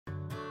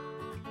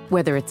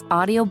Whether it's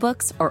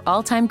audiobooks or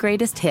all-time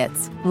greatest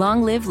hits,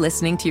 long live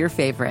listening to your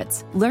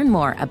favorites. Learn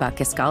more about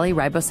Kisqali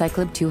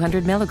Ribociclib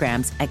 200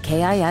 milligrams at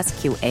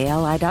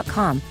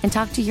KISQALI.com and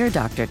talk to your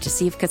doctor to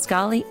see if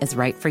Kisqali is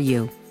right for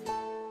you.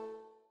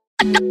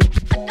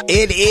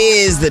 It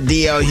is the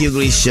D.L.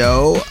 Hughley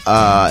Show,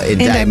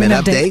 indictment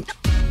update.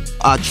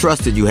 I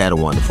trusted you had a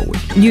wonderful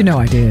week. You know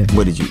I did.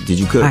 What did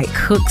you cook? I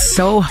cooked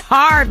so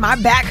hard, my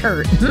back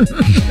hurt.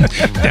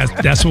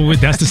 That's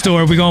the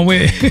story we're going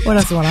with. Well,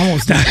 that's the one I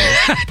won't stick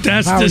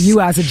with.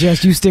 I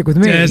suggest you stick with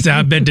me.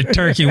 I bet the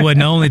turkey wasn't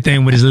the only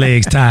thing with his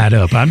legs tied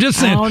up. I'm just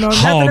saying,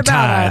 hog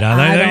tied.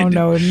 I don't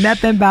know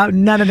nothing about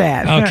none of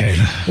that. Okay.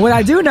 What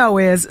I do know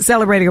is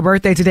celebrating a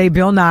birthday today,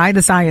 Bill Nye,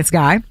 the science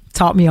guy.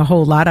 Taught me a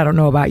whole lot. I don't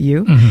know about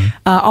you.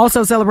 Mm-hmm.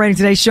 Also celebrating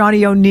today,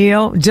 Shawnee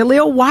O'Neal,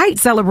 Jaleel White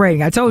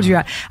celebrating. I told you,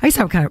 I used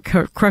to have a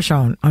kind of crush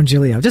on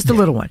Jaleel, just a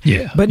little one.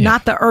 Yeah. But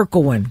not the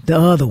Urkel one, the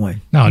other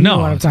one. No. You know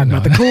what I'm talking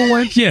about, the cool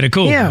one? Yeah, the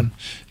cool one.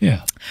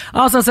 Yeah.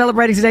 Also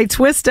celebrating today,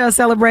 Twista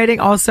celebrating.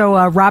 Also,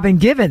 Robin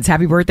Givens,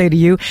 happy birthday to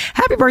you.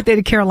 Happy birthday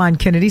to Caroline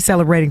Kennedy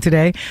celebrating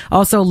today.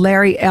 Also,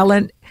 Larry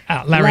Allen,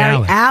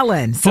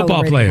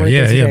 football player.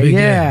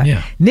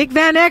 Yeah. Nick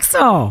Van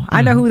Exel.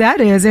 I know who that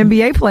is.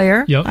 NBA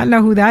player. Yep. I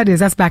know who that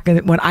is. That's back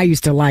when I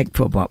used to like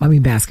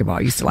basketball.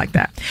 I used to like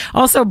that.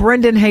 Also,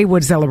 Brendan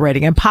Haywood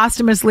celebrating. And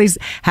posthumously,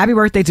 happy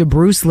birthday to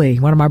Bruce Lee,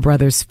 one of my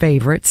brother's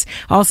favorites.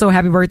 Also,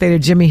 happy birthday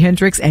to Jimi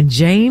Hendrix, and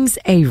James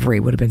Avery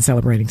would have been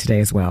celebrating today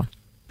as well.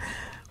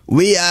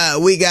 We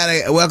got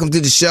a welcome to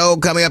the show.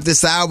 Coming up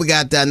this hour, we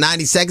got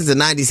 90 seconds of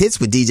 90s hits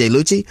with DJ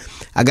Lucci.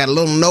 I got a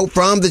little note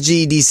from the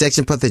GED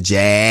section, put the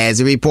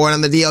jazzy report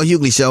on the D.L.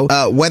 Hughley Show.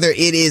 Whether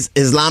it is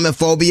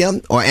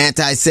Islamophobia or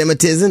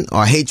anti-Semitism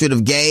or hatred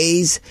of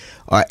gays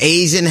or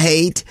Asian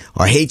hate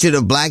or hatred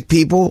of black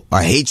people or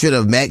hatred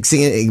of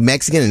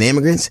Mexican and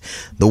immigrants,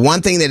 the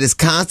one thing that is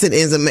constant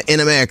in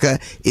America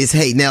is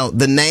hate. Now,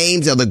 the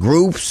names of the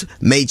groups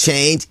may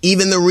change,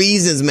 even the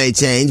reasons may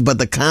change, but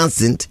the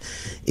constant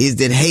is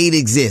that hate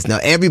exists. Now,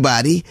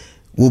 everybody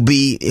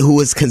who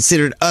is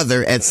considered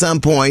other at some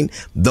point,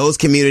 those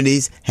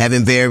communities have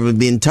invariably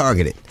been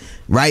targeted.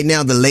 Right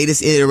now, the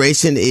latest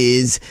iteration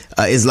is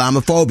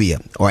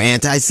Islamophobia or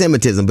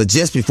anti-Semitism. But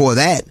just before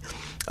that,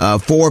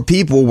 4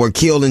 people were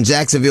killed in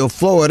Jacksonville,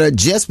 Florida,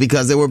 just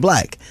because they were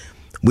black.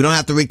 We don't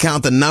have to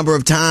recount the number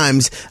of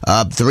times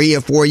 3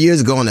 or 4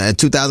 years ago in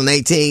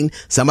 2018,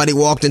 somebody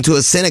walked into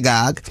a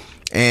synagogue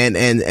and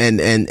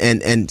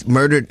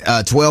murdered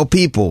 12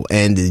 people.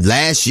 And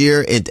last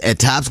year at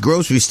Tops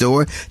grocery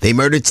store, they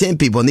murdered 10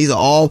 people. And these are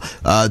all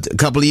a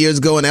couple of years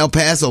ago in El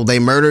Paso, they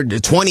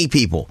murdered 20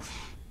 people.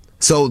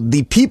 So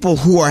the people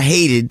who are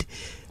hated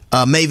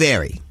may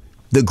vary.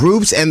 The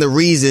groups and the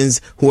reasons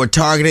who are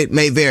targeted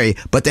may vary,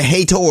 but the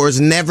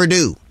haters never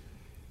do.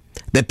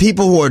 The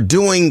people who are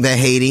doing the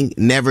hating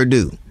never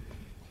do.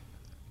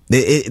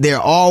 There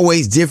are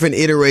always different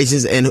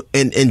iterations, and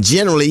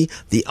generally,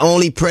 the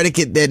only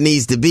predicate that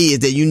needs to be is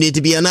that you need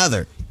to be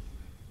another.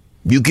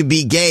 You could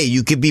be gay,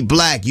 you could be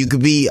black, you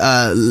could be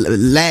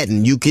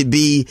Latin, you could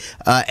be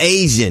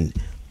Asian,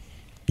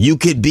 you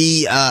could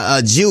be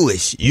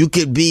Jewish, you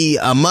could be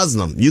a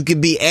Muslim, you could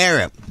be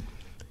Arab.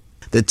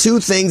 The two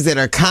things that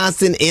are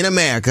constant in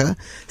America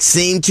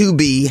seem to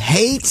be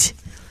hate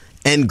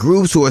and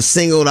groups who are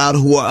singled out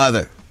who are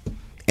other.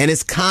 And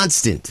it's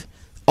constant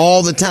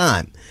all the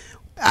time.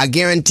 I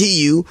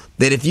guarantee you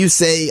that if you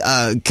say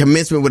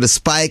commencement with a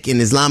spike in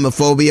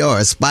Islamophobia or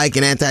a spike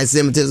in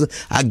anti-Semitism,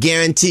 I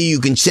guarantee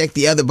you can check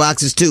the other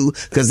boxes too,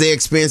 because they're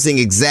experiencing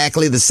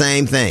exactly the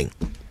same thing.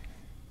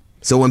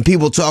 So when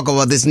people talk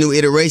about this new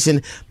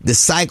iteration, the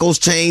cycles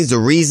change, the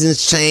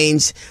reasons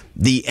change,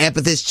 the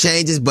epithets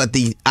changes, but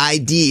the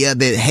idea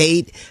that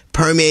hate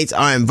permeates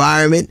our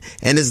environment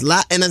and is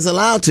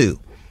allowed to.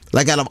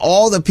 Like, out of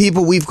all the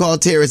people we've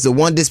called terrorists, the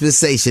one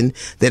dispensation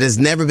that has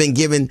never been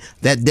given,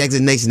 that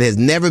designation has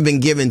never been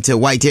given to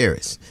white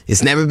terrorists.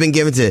 It's never been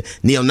given to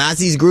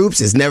neo-Nazis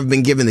groups. It's never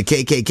been given to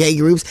KKK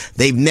groups.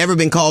 They've never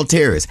been called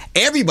terrorists.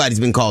 Everybody's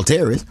been called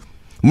terrorists.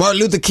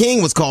 Martin Luther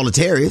King was called a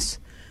terrorist.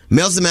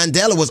 Nelson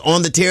Mandela was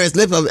on the terrorist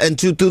list in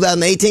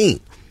 2018.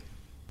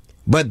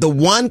 But the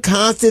one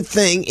constant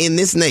thing in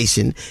this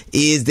nation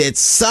is that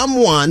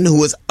someone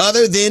who is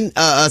other than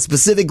a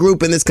specific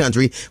group in this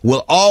country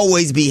will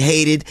always be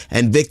hated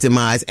and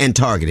victimized and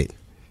targeted.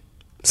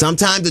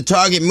 Sometimes the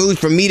target moves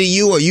from me to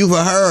you, or you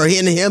for her, or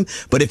him to him.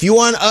 But if you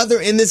are an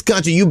other in this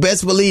country, you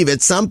best believe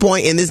at some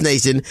point in this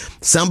nation,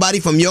 somebody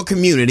from your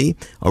community,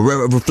 or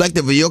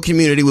reflective of your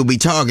community, will be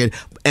targeted.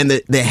 And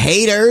the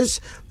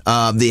haters,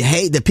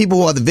 the people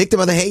who are the victim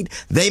of the hate,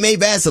 they may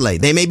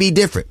vacillate. They may be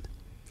different.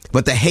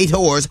 But the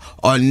haters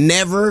are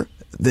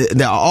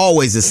they're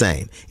always the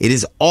same. It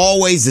is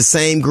always the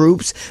same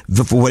groups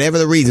for whatever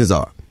the reasons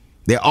are.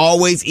 They're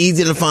always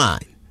easy to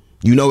find.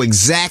 You know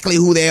exactly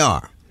who they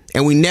are.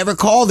 And we never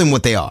call them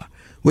what they are,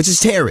 which is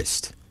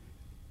terrorist.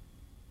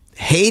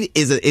 Hate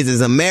is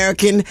as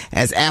American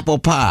as apple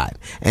pie.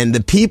 And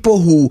the people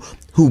who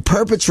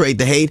perpetrate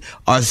the hate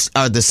are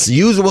the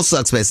usual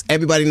suspects.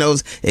 Everybody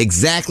knows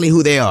exactly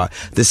who they are.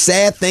 The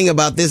sad thing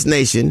about this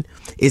nation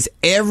is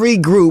every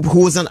group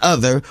who is an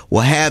other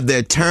will have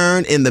their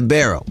turn in the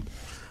barrel.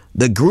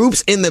 The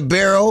groups in the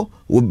barrel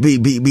will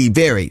be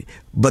varied,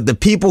 but the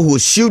people who are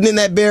shooting in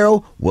that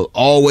barrel will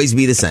always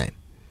be the same.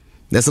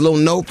 That's a little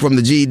note from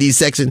the GED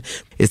section.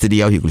 It's the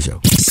D.L. Hughley Show.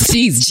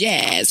 She's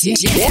jazz.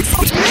 She's smart.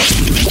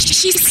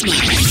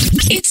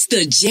 It's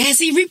the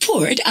Jazzy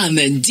Report on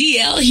the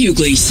D.L.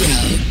 Hughley Show.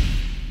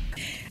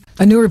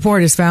 A new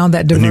report has found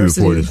that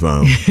diversity. A new report is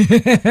found.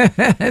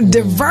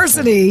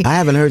 Diversity. I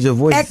haven't heard your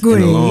voice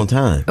equity, in a long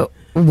time.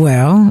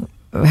 Well,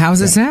 how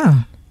does it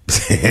sound?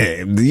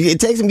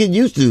 It takes some getting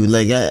used to.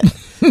 Like, you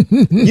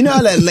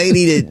know that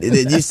lady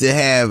that used to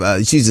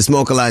have, she used to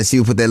smoke a lot and she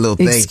would put that little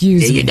thing.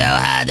 Excuse me. You know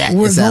how that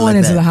We're going like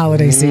into that. the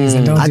holiday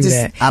season. Don't do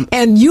that.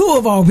 And you,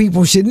 of all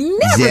people, should never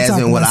Jasmine, talk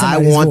about what I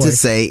somebody's want voice. to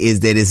say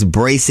is that it's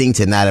bracing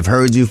to not have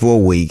heard you for a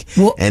week.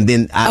 Well, and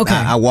then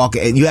I walk,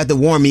 and you have to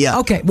warm me up.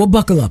 Okay, well,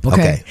 buckle up,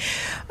 okay?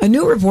 A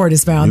new report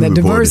has found that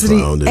diversity,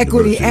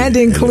 equity, and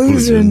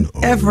inclusion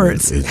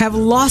efforts have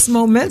lost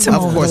momentum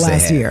over the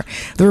last year.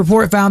 The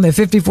report found that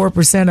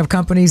 54% of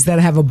companies that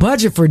have a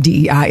budget for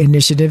DEI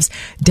initiatives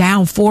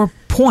down 4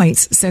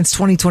 points since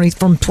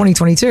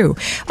 2022.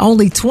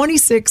 Only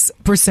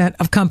 26%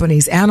 of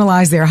companies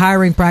analyze their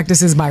hiring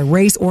practices by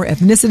race or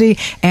ethnicity,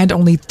 and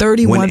only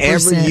 31%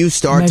 Whenever you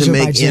start to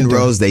make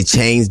inroads, they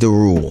change the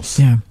rules.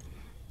 Yeah.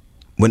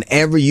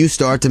 Whenever you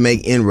start to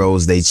make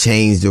inroads, they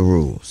change the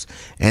rules.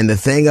 And the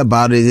thing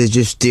about it is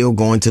you're still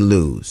going to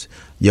lose.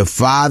 Your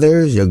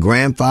fathers, your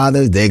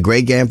grandfathers, their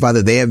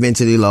great-grandfather, they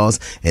eventually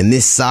lost. And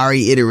this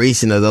sorry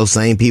iteration of those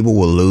same people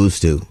will lose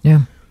too.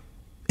 Yeah.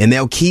 And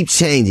they'll keep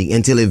changing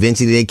until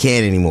eventually they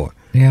can't anymore.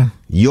 Yeah.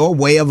 Your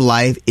way of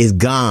life is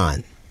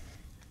gone.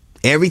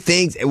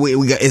 Everything,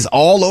 it's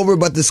all over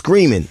but the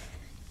screaming.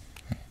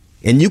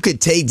 And you could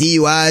take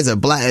DUIs or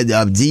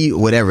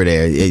whatever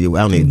there. I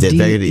don't need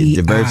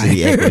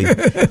diversity,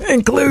 equity,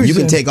 inclusion. You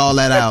can take all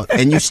that out,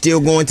 and you're still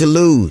going to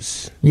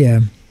lose.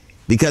 Yeah,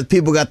 because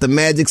people got the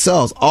magic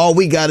sauce. All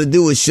we got to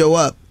do is show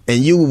up, and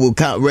you will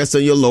rest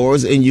on your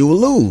laurels, and you will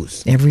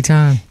lose every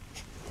time.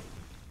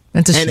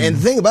 That's a shame. And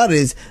the thing about it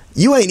is,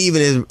 you ain't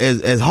even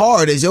as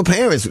hard as your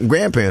parents,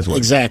 grandparents were.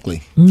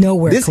 Exactly.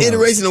 Nowhere. This close.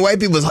 iteration of white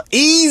people is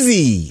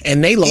easy,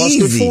 and they lost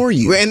it for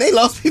you. And they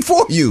lost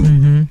before you.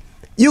 Mm-hmm.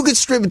 You could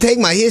strip and take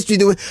my history.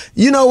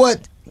 You know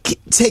what?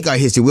 Take our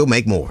history. We'll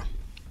make more.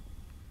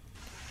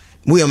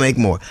 We'll make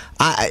more.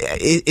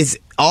 It's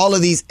all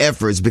of these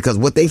efforts because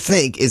what they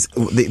think is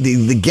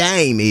the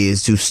game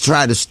is to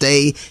try to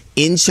stay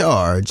in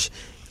charge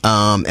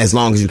as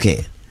long as you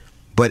can.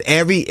 But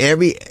every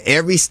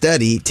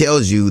study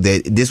tells you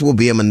that this will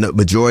be a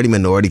majority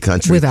minority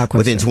country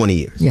within 20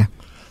 years. Yeah.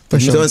 For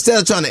sure. So instead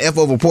of trying to F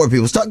over poor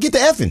people, get the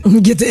effing.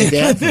 Get the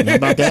effing. How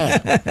about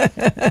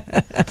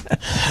that?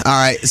 All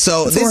right.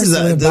 So this is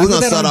we're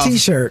going to start off.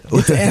 T-shirt.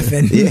 Get the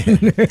effing.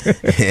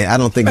 Yeah, I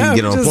don't think you can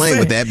get on a plane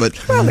with that, but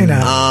probably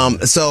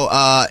not. So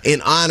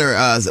in honor,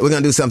 we're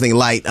going to do something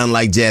light,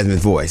 unlike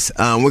Jasmine's voice.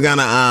 We're going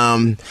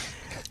to.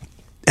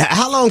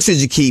 How long should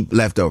you keep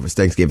leftovers?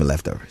 Thanksgiving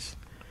leftovers.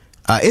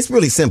 It's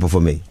really simple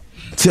for me.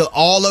 Till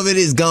all of it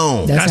is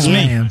gone. That's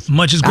me.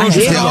 Much as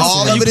groceries. Till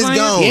all of it is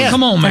gone. Yeah.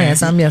 Come on, man.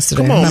 Yes, I'm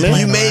yesterday. Come on,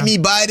 man. You made me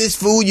buy this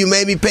food. You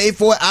made me pay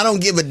for it. I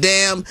don't give a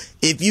damn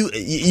if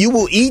you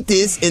will eat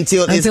this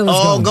until it's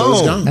all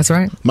gone. That's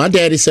right. My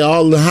daddy said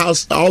all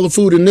the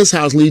food in this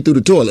house lead through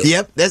the toilet.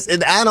 Yep.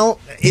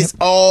 It's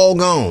all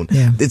gone.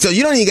 Yeah. So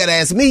you don't even got to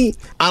ask me.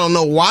 I don't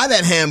know why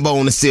that ham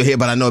bone is still here,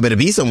 but I know it better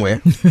be somewhere.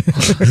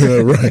 Yeah,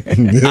 right.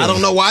 I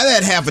don't know why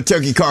that half a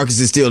turkey carcass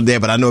is still there,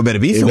 but I know it better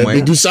be somewhere.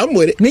 They do something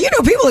with it. Now, you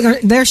know, people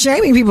they're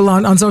shaming people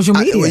on social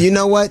media. Well, you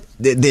know what?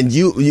 Then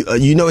you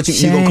know what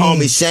you're gonna call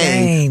me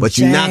shame, but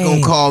you're not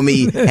gonna call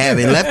me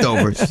having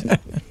leftovers.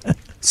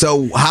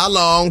 So how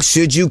long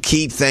should you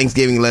keep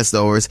Thanksgiving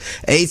leftovers?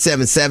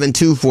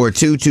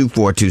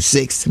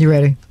 877-242-2426. You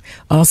ready?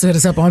 Also hit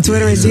us up on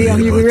Twitter at DL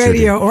Hughley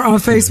Radio or on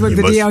Facebook,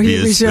 The DL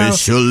Hughley Show. And of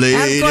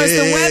course,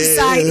 the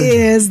website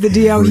is the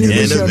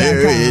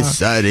DLHughleyshow.com.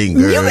 Exciting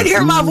girl. You've been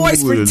hearing my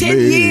voice for 10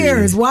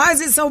 years. Why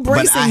is it so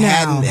bracing now? But I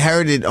hadn't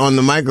heard it on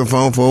the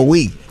microphone for a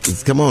week.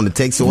 Come on, it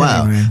takes a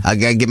while. Anyway, I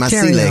gotta get my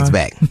sea legs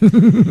back.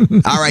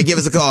 All right, give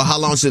us a call. How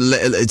long should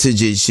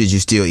you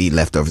still eat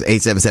leftovers?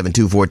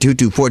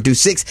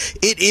 877-242-2426.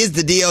 It is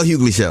the DL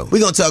Hughley Show.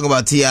 We're gonna talk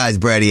about T.I.'s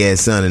bratty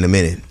ass son in a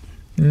minute.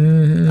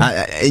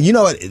 Mm-hmm. You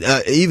know what?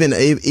 Even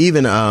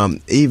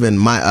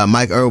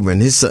Mike Urban,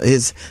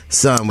 his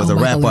son was a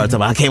rapper all the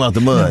time. I came out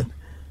the mud. No.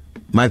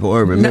 Michael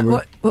Urban,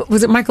 remember? What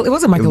was it? Michael? It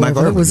wasn't Michael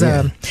Urban. It was.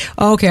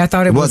 Okay, I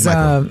thought it was.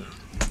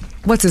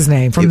 What's his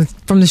name from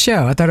the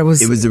show? I thought it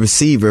was. It was the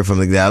receiver from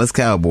the Dallas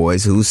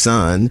Cowboys whose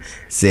son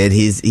said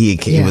he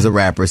was a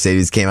rapper. Said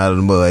he came out of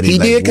the mud. He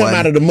did come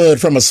out of the mud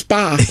from a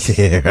spa.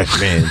 Yeah,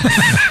 man.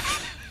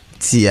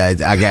 See, I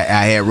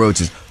had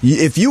roaches.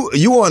 If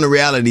you were on a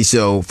reality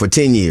show for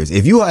 10 years,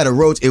 if you had a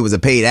roach, it was a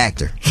paid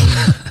actor.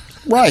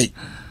 Right.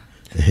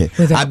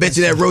 I bet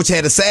you that roach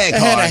had a SAG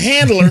card. Had a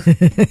handler.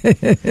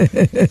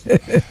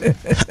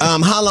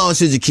 How long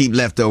should you keep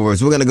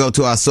leftovers? We're going to go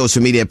to our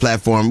social media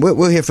platform.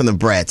 We'll hear from the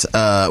Brats.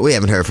 We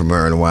haven't heard from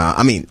her in a while.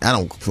 I mean, I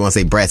don't want to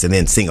say Brats and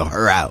then single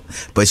her out,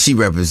 but she's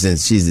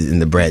in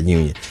the Brat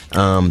Union.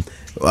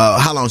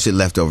 How long should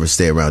leftovers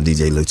stay around,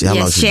 DJ Lucci? How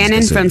long should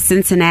Shannon from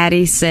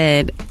Cincinnati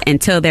said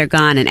until they're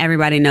gone, and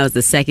everybody knows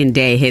the second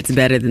day hits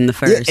better than the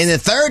first. Yeah, and the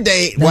third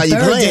day while you're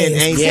playing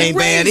ain't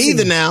bad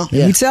either now.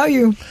 Yeah. Let me tell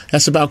you.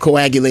 That's about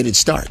coagulated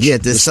starch. Yeah,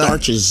 the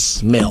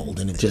starches meld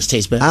and it just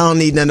tastes better. I don't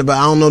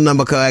know nothing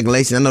about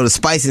coagulation. I know the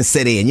spicing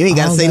set in. You ain't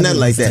got to say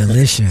nothing like that.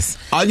 Delicious.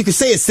 All you can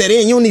say is set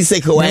in. You don't need to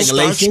say coagulation.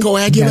 No starch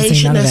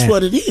coagulation, that's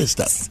what it is,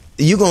 though.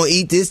 You going to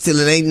eat this till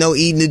it ain't no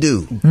eating to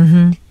do.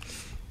 Mm-hmm.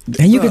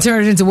 And you can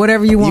turn it into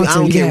whatever you want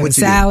to. You can have a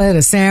salad,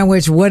 a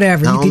sandwich,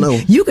 whatever.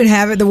 You can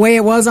have it the way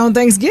it was on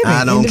Thanksgiving.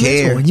 I don't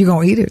care. You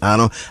gonna eat it?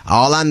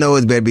 All I know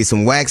is better be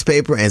some wax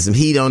paper and some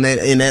heat on that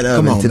in that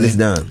oven until it's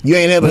done. You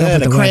ain't ever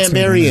had a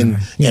cranberry and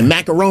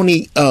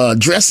macaroni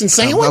dressing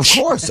sandwich?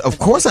 Of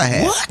course I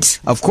have. What?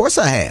 Of course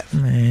I have.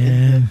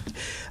 Man.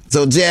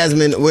 So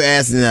Jasmine, we're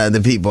asking the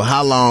people,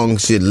 how long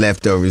should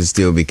leftovers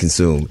still be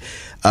consumed?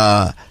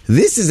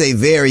 This is a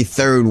very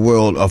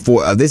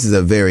this is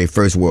a very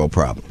first world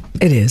problem.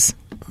 It is.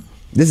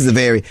 This is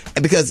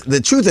because the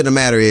truth of the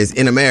matter is,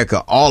 in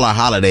America, all our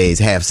holidays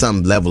have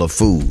some level of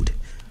food.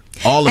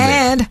 All of it.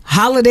 And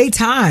holiday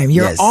time.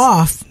 You're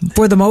off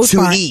for the most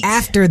part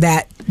after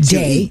that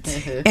day.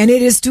 And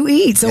it is to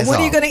eat. So what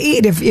are you going to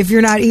eat if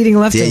you're not eating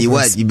leftovers? Tell you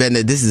what,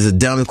 this is a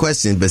dumb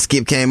question, but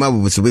Skip came up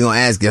with it, so we're going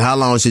to ask you, how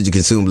long should you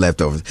consume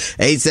leftovers?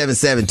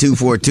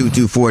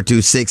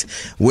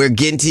 877-242-2426. We're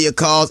getting to your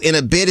calls in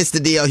a bit. It's the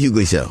DL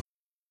Hughley Show.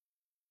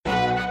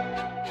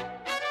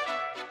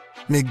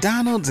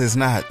 McDonald's is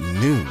not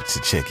new to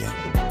chicken.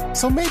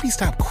 So maybe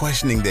stop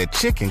questioning their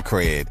chicken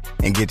cred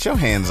and get your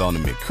hands on the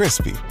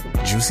McCrispy.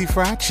 Juicy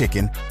fried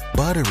chicken,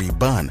 buttery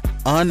bun,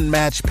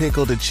 unmatched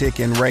pickle to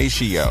chicken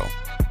ratio.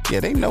 Yeah,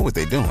 they know what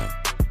they're doing.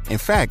 In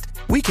fact,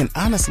 we can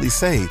honestly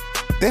say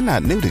they're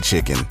not new to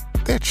chicken.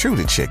 They're true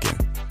to chicken.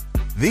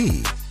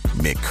 The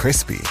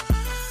McCrispy.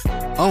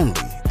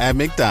 Only at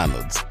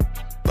McDonald's.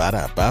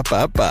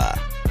 Ba-da-ba-ba-ba.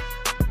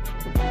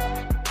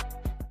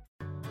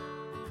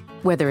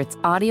 Whether it's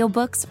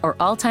audiobooks or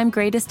all-time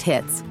greatest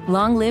hits,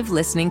 long live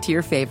listening to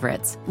your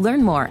favorites.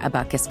 Learn more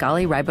about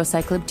Kisqali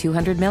Ribociclib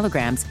 200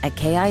 milligrams at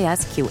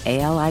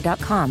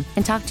KISQALI.com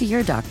and talk to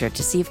your doctor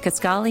to see if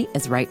Kisqali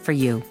is right for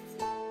you.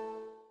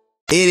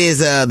 It is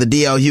the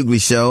DL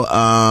Hughley Show.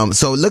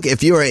 So look,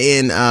 if you're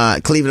in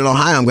Cleveland,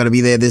 Ohio, I'm going to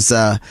be there this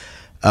I'm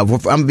going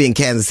to be in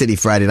Kansas City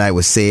Friday night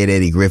with Sid,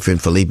 Eddie Griffin,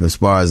 Felipe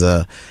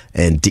Esparza,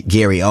 and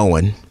Gary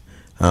Owen.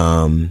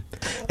 And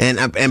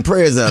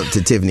prayers up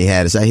to Tiffany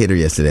Haddish. I hit her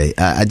yesterday.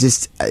 I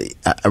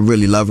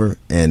really love her,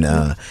 and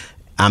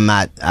I'm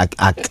not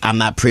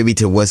privy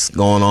to what's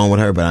going on with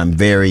her, but I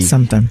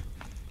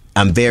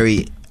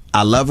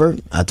love her.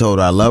 I told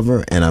her I love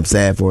her, and I'm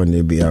sad for her.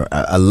 And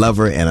I love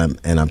her,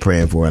 and I'm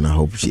praying for her, and I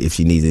hope if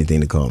she needs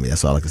anything to call me.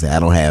 That's all I can say. I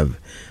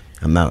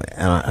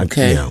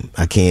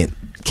can't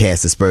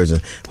cast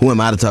aspersion. Who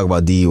am I to talk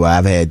about DUI?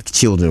 I've had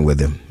children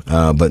with him,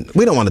 but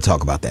we don't want to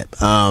talk about that.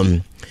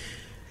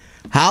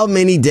 How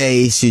many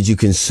days should you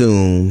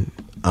consume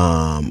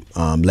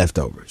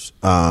leftovers?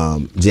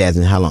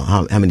 Jasmine, how long?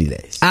 How many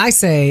days? I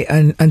say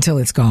until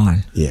it's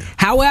gone. Yeah.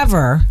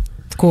 However,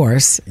 of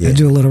course, I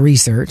do a little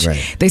research.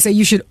 Right. They say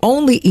you should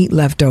only eat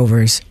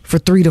leftovers for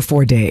 3 to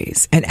 4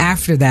 days. And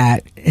after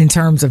that, in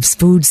terms of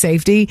food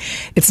safety,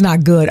 it's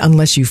not good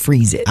unless you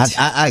freeze it.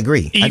 I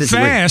agree. Eat I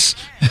disagree. fast.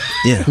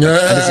 Yeah.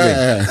 I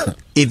disagree.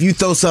 If you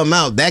throw something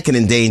out, that can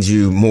endanger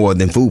you more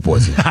than food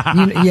poisoning.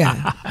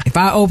 If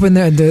I open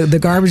the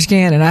garbage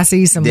can and I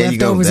see some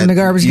leftovers in the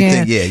garbage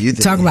can,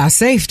 talk about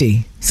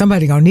safety.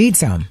 Somebody gonna need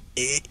some.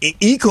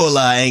 E.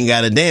 coli ain't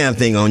got a damn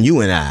thing on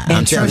you and I.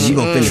 I'm telling you, you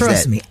gonna finish that.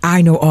 Trust me,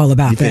 I know all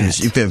about that.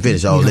 You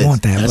finish all this.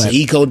 Want that, that's an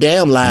eco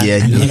damn lie. Yeah,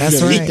 that's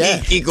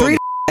right. Eco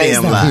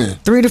damn lie.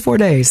 3 to 4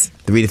 days.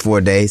 3 to 4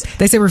 days.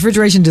 They say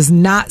refrigeration does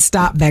not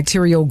stop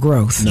bacterial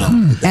growth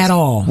at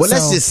all. Well,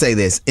 let's just say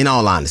this, in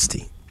all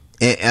honesty.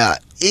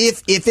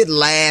 If it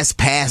lasts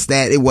past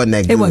that, it wasn't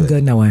that good. It wasn't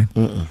good, no way.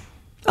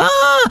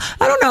 I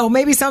don't know.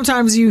 Maybe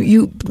sometimes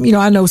you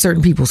I know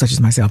certain people, such as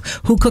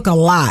myself, who cook a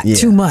lot,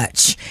 too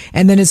much,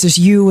 and then it's just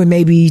you and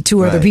maybe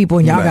 2 other people,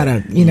 and y'all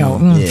gotta,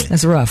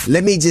 that's rough.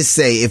 Let me just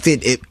say, if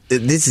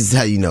this is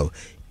how you know.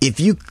 If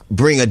you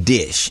bring a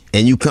dish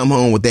and you come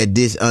home with that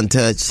dish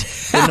untouched,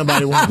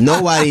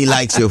 nobody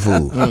likes your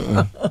food.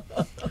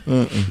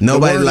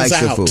 Nobody likes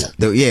your food.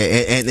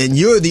 And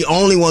you're the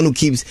only one who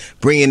keeps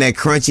bringing that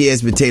crunchy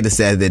ass potato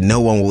salad that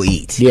no one will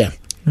eat. Yeah.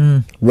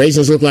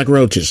 Raisins look like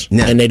roaches,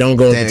 and they don't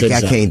go in the potato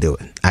salad.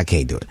 I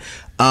can't do it.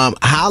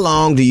 How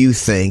long do you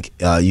think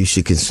you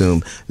should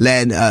consume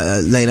Latin?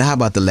 Lena, how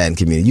about the Latin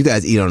community? You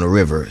guys eat on the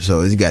river,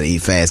 so you got to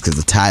eat fast because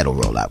the tide will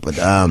roll out. But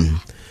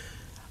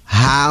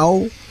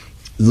how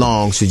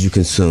long should you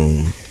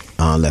consume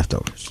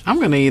leftovers? I'm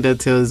gonna eat it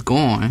till it's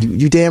gone.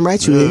 You damn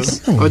right you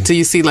is. Or till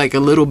you see like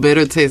a little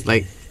bitter taste,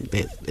 like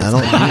I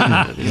don't.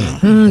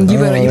 You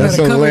better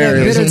cover that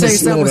bitter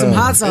taste up with some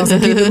hot sauce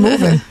and keep it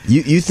moving.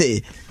 You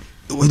think?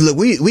 Look,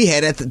 we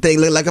had that thing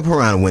look like a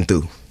piranha went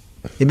through.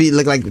 It be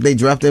look like they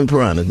dropped in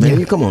piranhas. Man,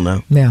 Yeah. come on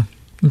now. Yeah,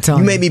 I'm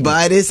telling You you. made me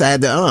buy this. I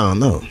had to. Oh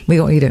no, We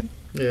gonna eat it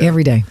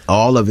every day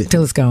all of it.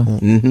 till it's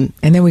gone,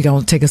 and then we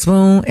gonna take a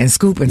spoon and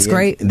scoop and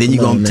scrape. And then you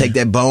gonna take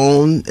that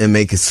bone and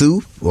make a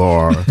soup,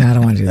 or No, I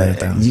don't want to do that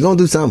though. you gonna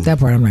do something. That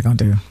part I'm not gonna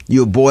do.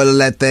 You'll boil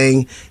that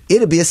thing.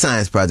 It'll be a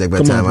science project by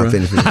the time I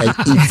finish it.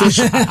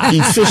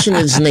 Efficient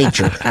is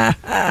nature. You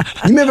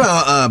remember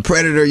how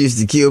Predator used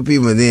to kill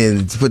people and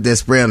then put that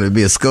spray on it? It'd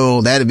be a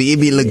skull. It'd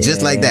look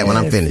just like that when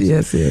I'm finished.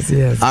 Yes.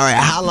 All right,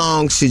 how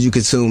long should you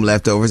consume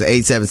leftovers?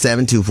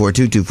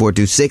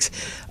 877-242-2426.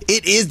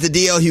 It is the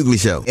DL Hughley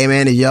Show. Hey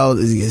man, if y'all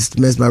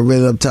messed my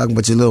rhythm up talking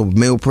about your little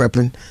meal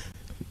prepping,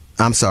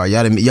 I'm sorry,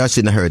 y'all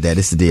shouldn't have heard that.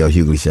 It's the DL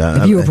Hughley Show.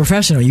 If you were a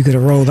professional, you could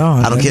have rolled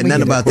on. I don't care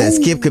nothing about that.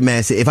 Skip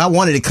command said, if I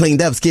wanted it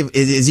cleaned up, Skip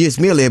is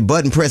just merely a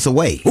button press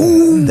away.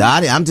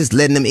 I'm just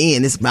letting them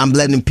in. I'm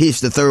letting them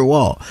pitch the third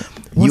wall.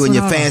 You and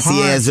your fancy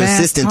ass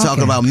assistant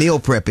talking about meal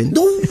prepping.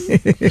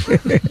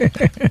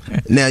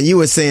 Now you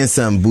were saying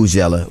something,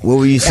 Bougella. What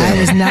were you saying?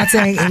 I was not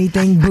saying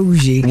anything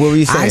bougie. What were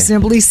you saying? I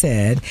simply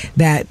said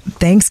that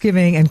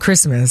Thanksgiving and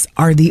Christmas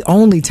are the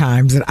only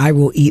times that I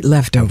will eat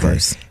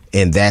leftovers. Okay.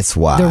 And that's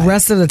why. The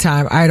rest of the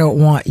time, I don't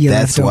want your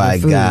leftover That's why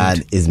food. God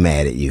is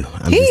mad at you.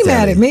 He ain't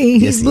mad at me.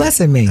 He's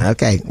blessing me.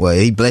 Okay. Well,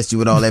 he blessed you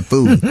with all that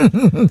food.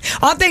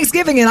 On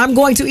Thanksgiving, and I'm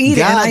going to eat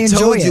it, and I enjoy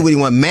told it. you what he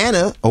want.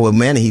 Manna. Oh, well,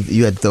 manna,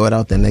 you had to throw it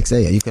out the next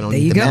day. You can only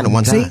There eat you the go. manna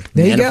one time. See?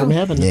 There you Manna go. from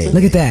heaven. Yeah.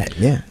 Look at that.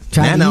 Yeah.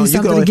 Trying to use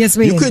something against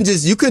me. You couldn't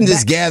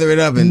just gather it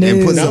up and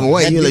put some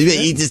away. You better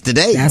eat this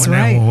today. That's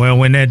right. Well,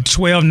 when that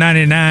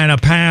 $12.99 a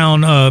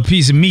pound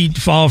piece of meat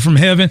fall from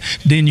heaven,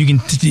 then you can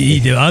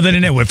eat it. Other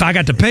than that, if I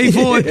got to pay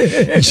for it,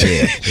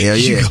 Hell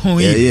you yeah. gonna Hell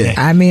eat yeah. that.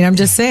 I mean, I'm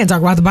just saying.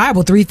 Talk about the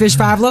Bible. 3 fish,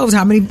 5 loaves.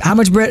 How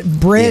much bread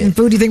and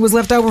food do you think was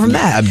left over from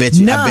that? I bet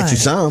you None.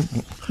 some.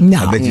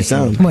 No. I bet you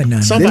some. What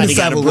none? Somebody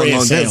got a Didn't the bread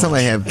Bible sandwich.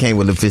 Somebody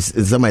with a fish.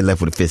 Somebody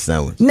left with a fish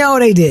sandwich. No,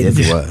 they didn't.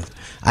 Yes, it was.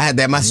 I had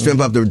that my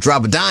strength up to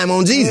drop a dime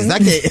on Jesus. I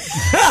can't.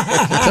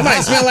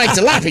 Somebody smell like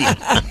tilapia.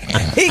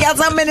 He got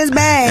something in his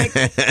bag.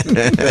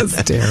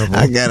 That's terrible.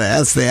 I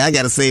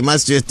gotta save my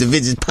strength to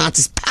visit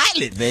Pontius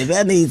Pilate, baby.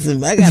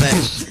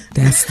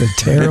 That's the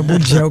terrible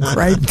joke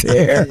right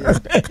there.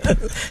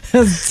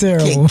 That's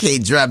terrible.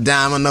 Can't drop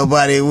dime on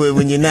nobody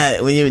when you're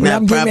not When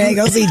I'm getting ready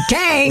to go see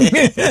Kang.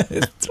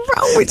 What's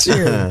wrong with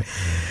you?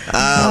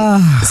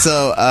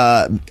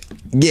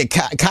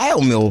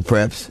 Kyle meal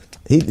preps.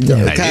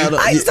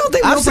 I just don't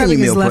think meal I've seen you prepping is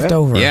meal prep.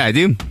 leftover. Yeah, I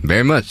do.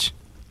 Very much.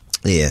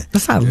 Yeah,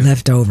 That's not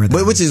leftover, though.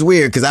 but which is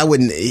weird because I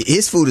wouldn't.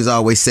 His food is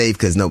always safe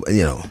because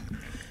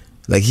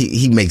like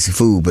he makes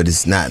food, but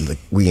it's not like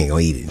we ain't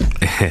gonna eat it.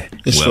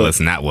 It's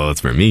not. Well, it's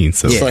for me.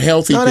 So For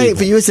healthy No, it ain't people.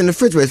 for you. It's in the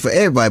refrigerator. It's for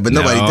everybody, but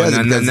nobody does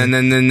it. because-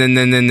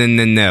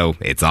 No.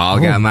 It's all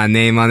got my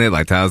name on it,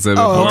 like Tyler said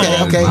before. Oh,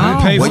 okay. You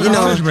pay Well, for the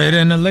refrigerator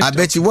and the I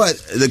bet you what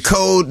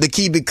the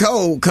keep it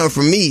cold come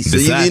from me. So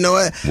you know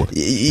what?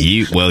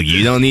 You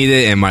don't need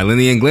it, and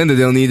Marlene and Glenda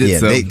don't need it.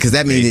 Yeah, because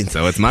that means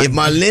so it's mine. If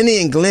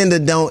Marlene and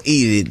Glenda don't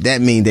eat it, that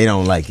means they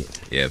don't like it.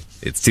 Yeah,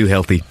 it's too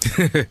healthy.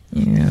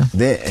 Yeah.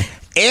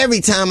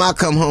 Every time I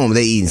come home,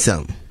 they eating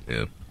something.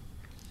 Yeah.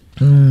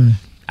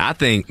 I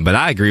think, but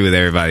I agree with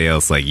everybody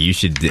else. Like you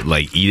should eat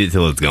it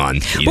till it's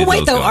gone. But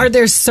wait, though, are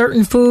there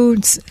certain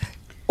foods,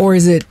 or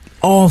is it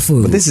all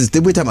food? But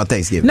we're talking about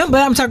Thanksgiving. No,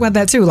 but I'm talking about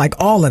that too. Like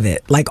all of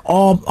it. Like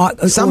all.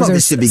 Some of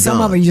it should be gone. Some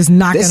of it you're just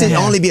not going There to should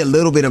have. only be a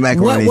little bit of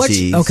macaroni and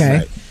cheese. Okay.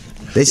 Right.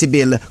 There should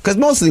be because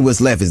mostly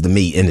what's left is the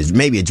meat and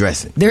maybe a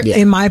dressing. There,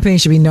 in my opinion,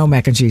 should be no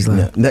mac and cheese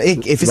left. No,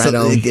 if it's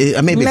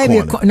maybe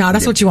a corner. No,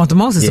 that's what you want the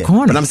most. Is a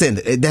corner. But I'm saying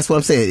that's what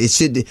I'm saying. It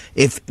should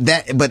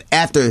But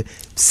after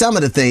some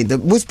of the things,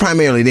 what's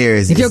primarily there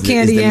is if your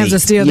candy the yams meat. are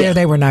still there,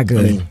 they were not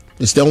good.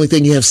 It's the only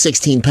thing you have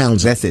 16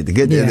 pounds of. That's it. The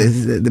good,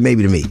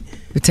 maybe the meat.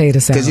 Potato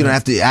salad. Because you don't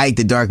have to. I eat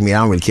the dark meat. I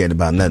don't really care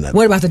about none of it.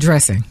 What about the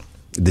dressing?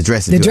 The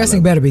dressing. The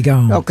dressing better be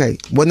gone. Okay.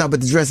 Well, no,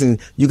 but the dressing,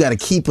 you got to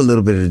keep a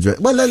little bit of the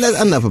dressing. Well,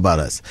 enough about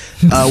us.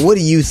 What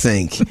do you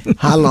think?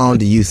 How long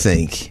do you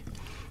think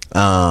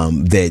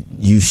that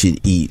you should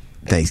eat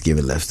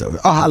Thanksgiving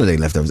leftovers? Oh, holiday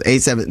leftovers.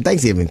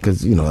 Thanksgiving,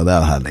 because, the other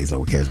holidays, no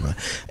one cares about.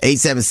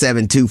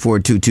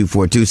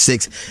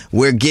 877-242-2426.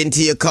 We're getting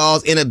to your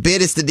calls in a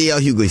bit. It's the DL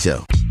Hughley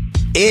Show.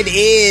 It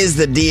is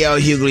the DL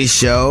Hughley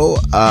Show.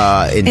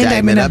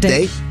 Indictment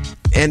update.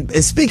 And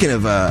speaking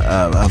of,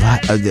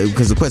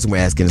 because the question we're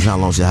asking is how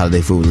long should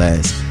holiday food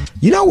last?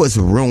 You know what's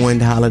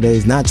ruined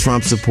holidays? Not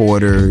Trump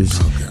supporters,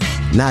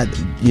 not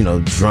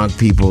drunk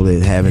people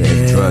that having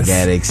drug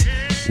addicts.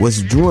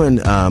 What's ruined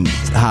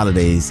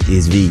holidays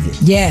is vegan.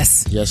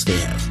 Yes, they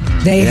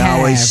have. They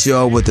always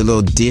show up with the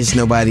little dish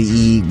nobody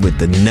eat with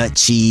the nut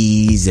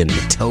cheese and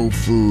the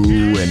tofu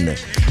and the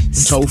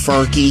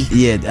tofurkey.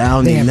 Yeah, I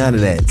don't need none of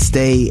that.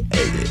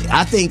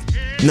 I think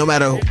no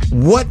matter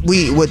what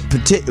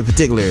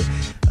particular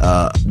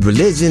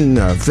religion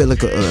or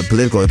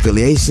political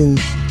affiliation,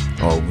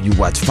 or you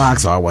watch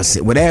Fox, or I watch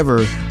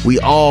whatever, we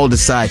all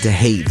decide to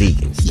hate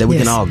vegans. That we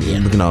can all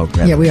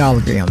grab. Yeah, we all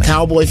agree on that.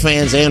 Cowboy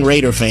fans and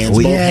Raider fans.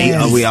 We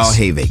all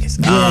hate vegans.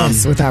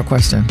 Yes, without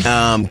question.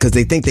 Because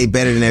they think they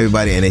better than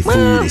everybody, and their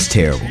food is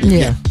terrible.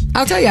 Yeah.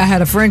 I'll tell you, I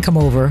had a friend come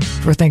over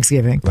for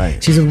Thanksgiving.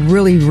 Right. She's a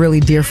really, really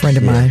dear friend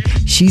of mine.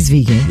 She's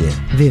vegan. Yeah.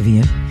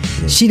 Vivian.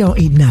 Yeah. She don't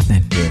eat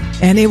nothing. Yeah.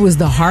 And it was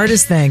the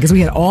hardest thing because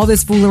we had all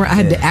this food around. I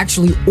had to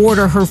actually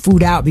order her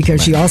food out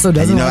because she also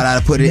doesn't know how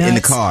to put it in the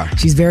car.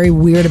 She's very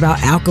weird about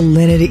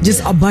alkalinity,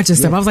 just a bunch of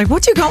stuff. I was like,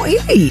 what you gonna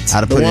eat?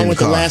 How to put the it one in with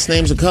the car. The last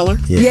name's of color?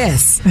 Yeah.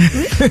 Yes.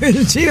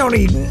 She don't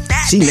eat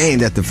that. She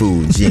named after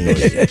food. She ain't gonna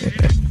eat it.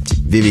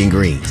 Vivian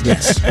Greens.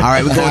 Yes. All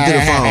right, we're going to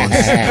the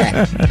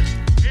phones.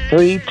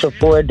 3 to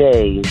 4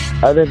 days.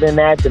 Other than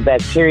that, the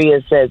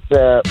bacteria sets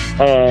up,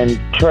 and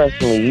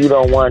trust me, you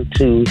don't want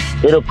to.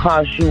 It'll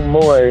cost you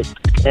more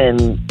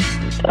than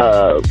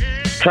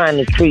trying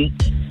to treat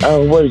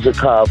what is it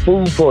called,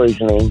 food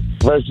poisoning,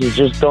 versus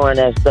just throwing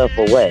that stuff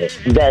away.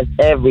 That's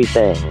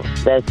everything.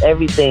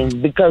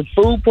 Because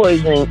food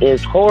poisoning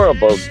is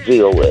horrible to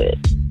deal with.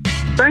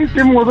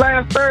 Thanksgiving was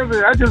last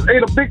Thursday. I just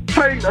ate a big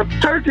plate of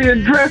turkey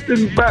and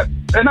dressing about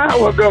an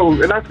hour ago,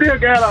 and I still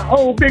got a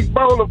whole big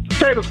bowl of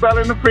potato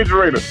salad in the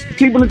refrigerator,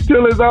 keeping it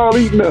till it's all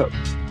eaten up.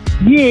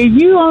 Yeah,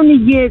 you only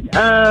get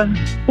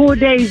 4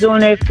 days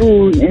on that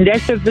food, and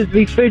that's if it's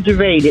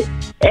refrigerated.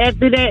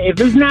 After that, if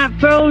it's not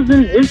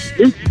frozen, it's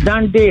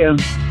done deal.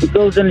 It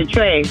goes in the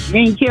trash. You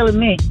ain't killing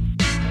me.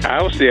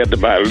 I would say after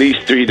about at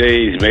least 3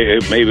 days,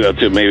 maybe up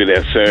to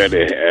that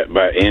Saturday,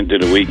 by end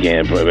of the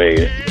weekend,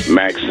 maybe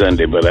max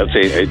Sunday, but I'd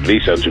say at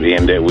least up to the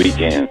end of that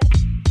weekend.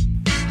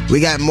 We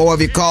got more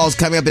of your calls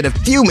coming up in a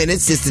few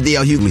minutes. It's the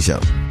D.L. Hughley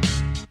Show.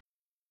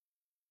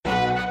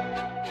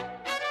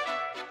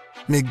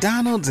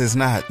 McDonald's is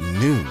not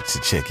new to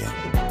chicken.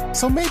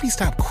 So maybe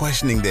stop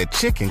questioning their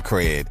chicken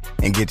cred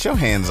and get your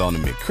hands on the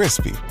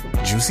McCrispy.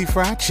 Juicy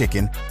fried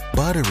chicken,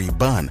 buttery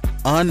bun,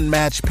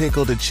 unmatched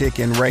pickle to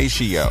chicken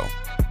ratio.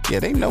 Yeah,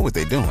 they know what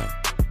they're doing.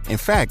 In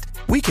fact,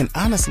 we can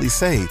honestly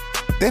say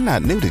they're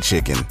not new to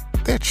chicken.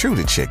 They're true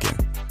to chicken.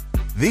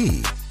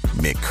 The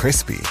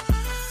McCrispy.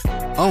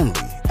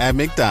 Only at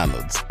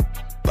McDonald's.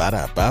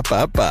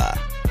 Ba-da-ba-ba-ba.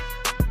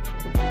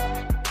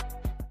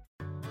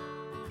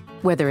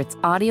 Whether it's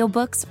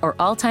audiobooks or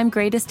all-time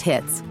greatest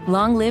hits,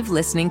 long live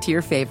listening to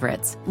your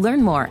favorites.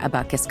 Learn more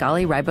about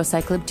Kisqali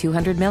Ribociclib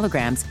 200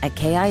 milligrams at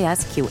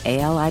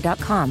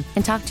KISQALI.com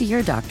and talk to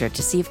your doctor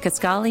to see if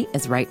Kisqali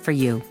is right for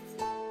you.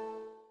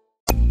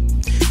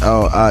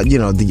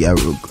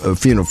 The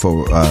funeral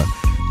for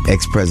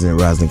ex-President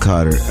Rosalind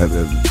Carter,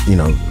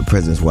 the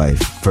president's wife,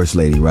 First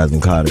Lady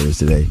Rosalind Carter is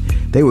today.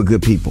 They were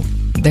good people.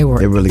 They're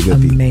really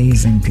good people.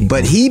 Amazing people.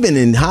 But he been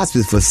in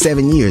hospice for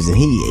 7 years, and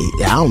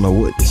I don't know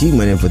what, she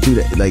went in for 2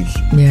 days. Like,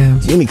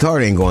 Jimmy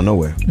Carter ain't going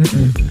nowhere.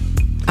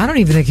 I don't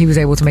even think he was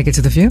able to make it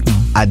to the funeral.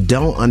 I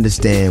don't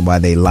understand why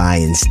they lie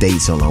in state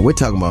so long. We're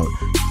talking about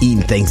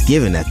eating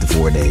Thanksgiving after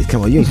 4 days.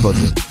 Come on, you ain't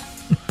supposed to.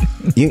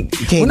 You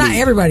can't. Well, not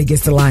everybody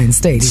gets to lie in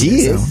state.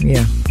 She is. So,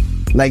 yeah.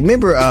 Like,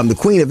 remember, the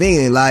Queen of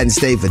England lied in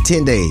state for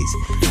 10 days.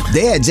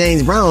 They had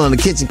James Brown on the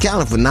kitchen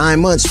counter for 9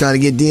 months trying to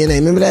get DNA.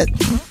 Remember that?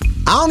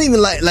 I don't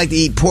even like to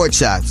eat pork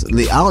chops.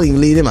 I don't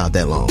even leave them out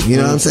that long. You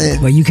know what I'm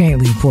saying? Well, you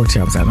can't leave pork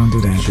chops out. Don't do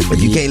that. But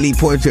you can't leave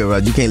pork chops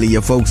out. You can't leave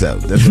your folks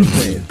out. That's what I'm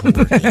saying.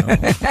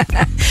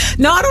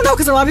 No, I don't know,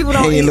 because a lot of people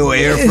don't eat little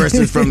air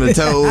fresheners from the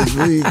toes.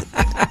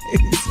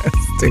 So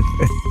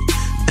stupid.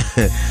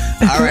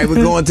 All right, we're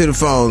going to the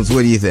phones.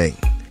 What do you think?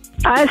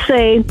 I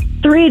say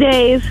 3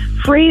 days,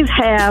 freeze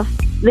half,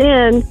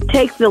 then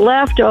take the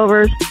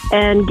leftovers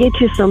and get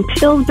you some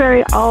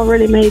Pillsbury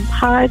already made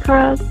pie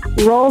crust.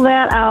 Roll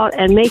that out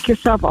and make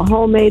yourself a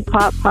homemade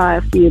pot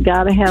pie. So you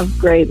got to have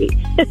gravy.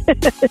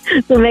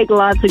 So make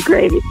lots of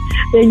gravy.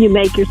 Then you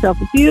make yourself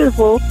a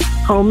beautiful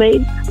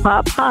homemade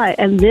pot pie.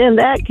 And then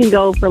that can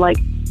go for like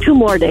 2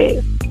 more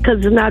days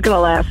because it's not going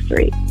to last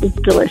 3. It's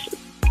delicious.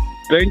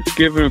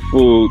 Thanksgiving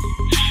food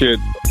should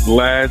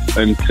last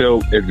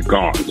until it's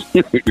gone.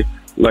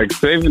 Like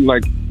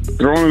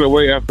throwing it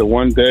away after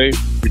 1 day,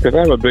 because I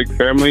have a big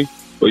family,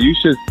 but you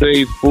should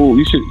save food.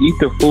 You should eat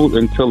the food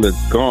until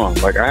it's gone.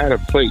 Like, I had a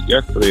plate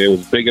yesterday. It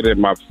was bigger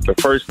than the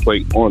first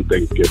plate on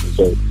Thanksgiving.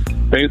 So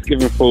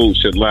Thanksgiving food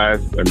should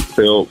last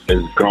until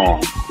it's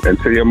gone.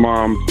 Until your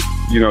mom,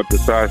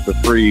 decides to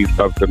freeze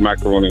up the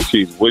macaroni and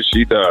cheese, which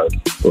she does.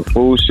 But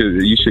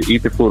you should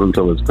eat the food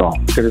until it's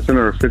gone. Because it's in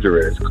the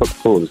refrigerator. It's cooked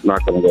food. It's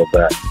not going to go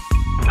bad.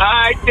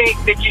 I think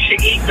that you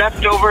should eat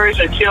leftovers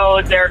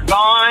until they're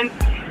gone.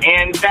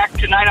 And back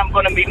tonight, I'm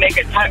going to be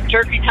making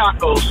turkey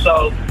tacos.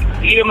 So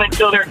eat them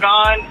until they're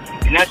gone,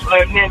 and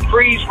then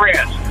freeze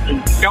rest.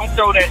 And don't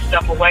throw that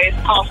stuff away.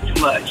 It costs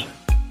too much.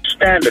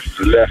 Standard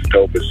for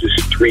leftovers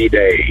is 3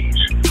 days,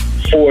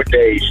 4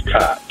 days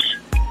tops.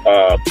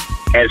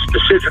 And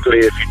specifically,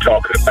 if you're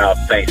talking about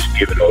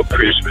Thanksgiving or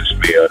Christmas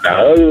meal.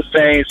 Now, other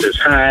things that's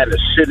high in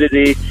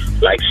acidity,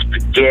 like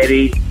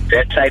spaghetti,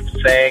 that type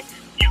of thing,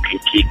 you can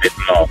keep it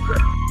longer.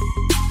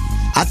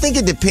 I think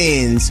it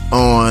depends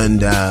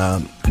on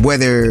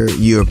whether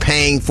you're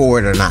paying for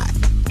it or not.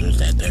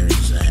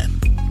 There's that.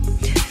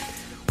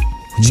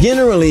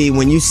 Generally,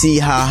 when you see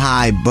how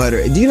high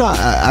butter, do you know?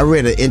 I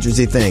read an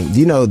interesting thing.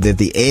 Do you know that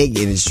the egg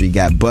industry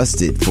got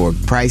busted for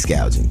price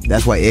gouging?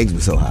 That's why eggs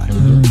were so high.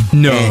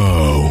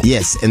 No.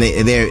 Yes, and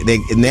they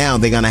now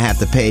they're gonna have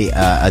to pay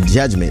a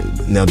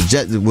judgment. Now the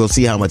judge, we'll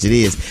see how much it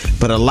is,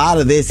 but a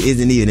lot of this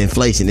isn't even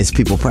inflation; it's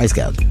people price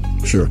gouging.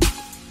 Sure.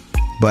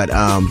 But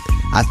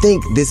I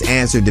think this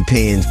answer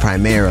depends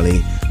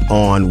primarily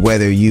on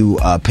whether you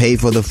pay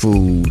for the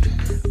food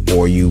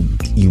or you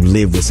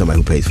live with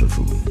somebody who pays for the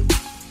food.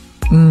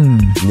 You know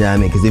what I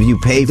mean? Because if you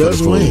pay for the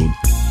food,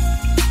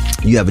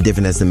 you have a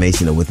different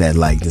estimation of what that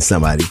like than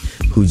somebody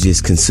who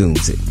just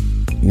consumes it.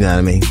 You know what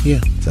I mean? Yeah.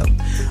 So,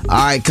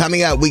 all right,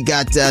 coming up, we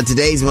got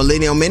today's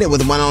Millennial Minute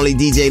with the one and only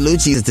DJ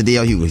Lucci. It's the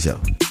DL Hughley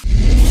Show.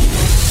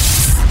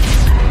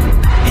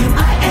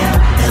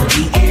 M-I-L-L-E-N-N-I-A-L.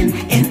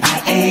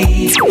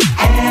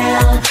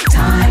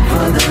 Time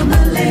for the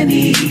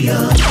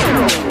Millennial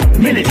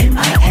Minute.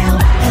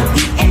 M-I-L-L-E-N-N-I-A-L.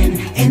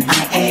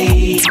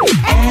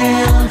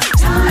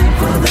 Time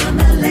for the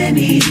Millennial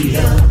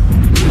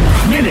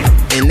Minute.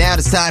 And now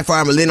it's time for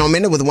our Millennial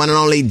Minute with the one and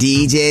only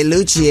DJ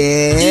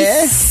Lucci.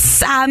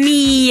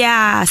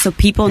 Samia. So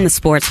people in the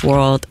sports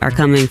world are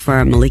coming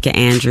for Malika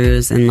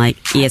Andrews and like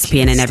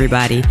ESPN and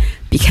everybody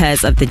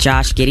because of the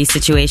Josh Giddey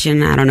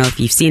situation. I don't know if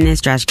you've seen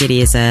this. Josh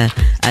Giddey is a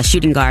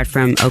shooting guard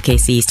from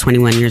OKC. He's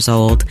 21 years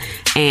old.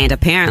 And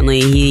apparently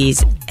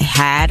he's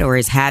had or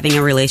is having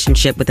a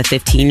relationship with a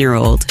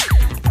 15-year-old.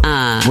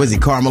 Was he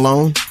Karl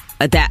Malone?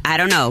 That I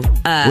don't know.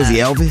 Was he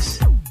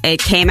Elvis? It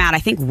came out, I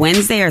think,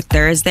 Wednesday or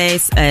Thursday.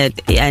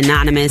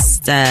 Anonymous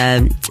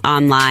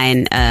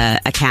online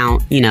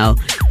account,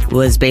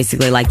 was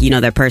basically like,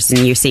 the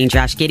person you're seeing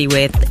Josh Giddey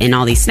with in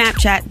all these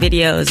Snapchat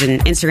videos and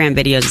Instagram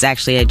videos is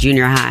actually a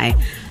junior high.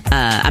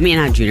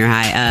 Not junior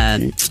high.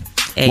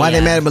 Why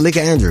they mad at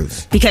Malika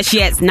Andrews? Because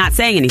she is not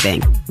saying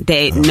anything.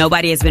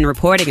 Nobody has been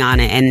reporting on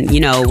it. And,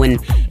 when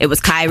it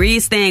was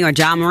Kyrie's thing or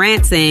John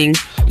Morant's thing,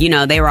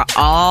 they were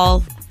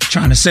all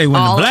trying to say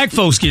when the black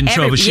folks get in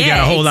trouble, she got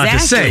a whole lot to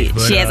say.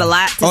 But, she has a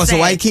lot to say. Oh, it's a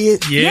white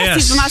kid? Yes,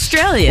 he's from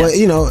Australia. Well,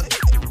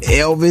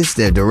 Elvis,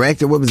 the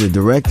director, what was the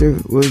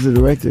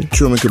director?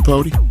 Truman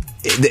Capote.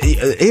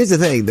 Here's the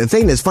thing. The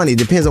thing that's funny, it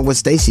depends on what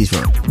state she's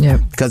from. Yeah.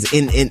 Because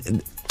in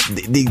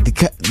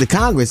the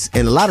Congress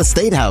and a lot of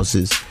state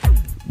houses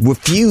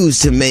refuse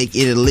to make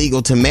it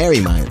illegal to marry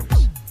minors.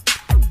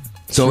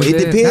 So it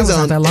depends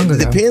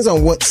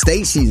on what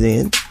state she's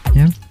in.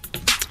 Yeah.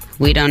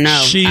 We don't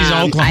know. She's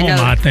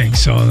Oklahoma, I think.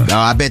 So. No,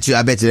 I bet you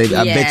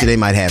they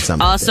might have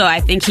something. Also, I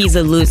think he's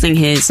losing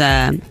his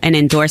an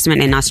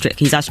endorsement in Australia.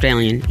 He's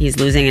Australian. He's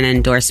losing an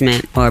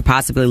endorsement, or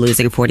possibly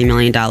losing a $40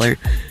 million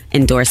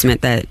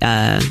endorsement that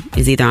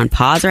is either on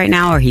pause right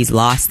now or he's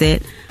lost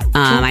it.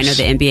 I know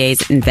the NBA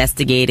is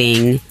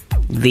investigating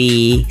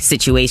the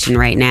situation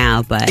right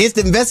now, but it's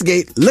to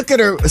investigate. Look at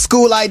her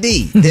school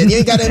ID. You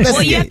ain't got to investigate.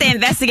 Well, you have to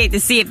investigate to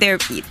see if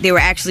they were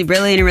actually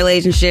really in a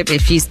relationship.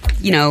 If she's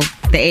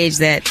the age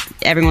that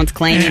everyone's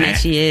claiming that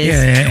she is.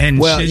 Yeah,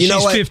 and she's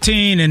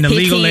 15, and the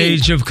legal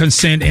age of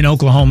consent in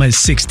Oklahoma is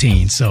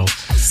 16. So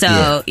just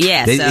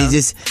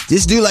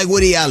do like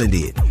Woody Allen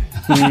did.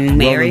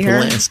 Marry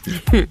her.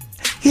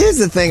 Here's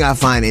the thing I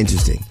find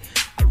interesting.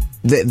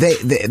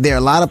 There are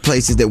a lot of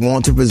places that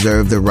want to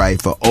preserve the right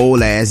for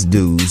old ass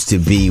dudes to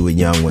be with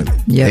young women.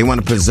 Yep. They want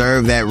to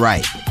preserve that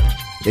right.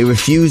 They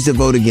refuse to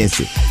vote against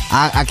it.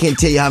 I can't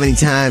tell you how many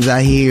times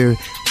I hear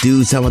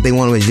dudes talking about they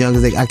want them as young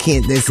as they. I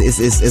can't.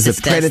 It's a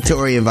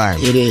predatory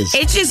environment. It is.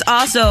 It's just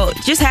also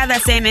just have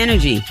that same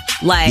energy.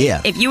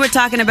 Like if you were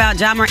talking about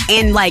John Morant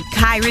and like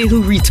Kyrie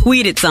who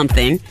retweeted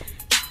something.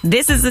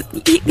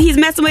 He's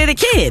messing with a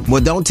kid.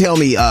 Well, don't tell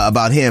me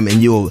about him,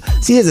 and you'll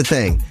see. Here's the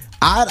thing.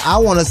 I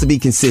want us to be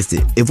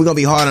consistent. If we're gonna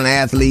be hard on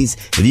athletes,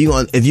 if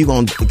you're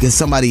gonna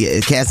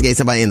castigate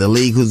somebody in the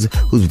league who's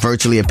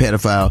virtually a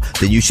pedophile,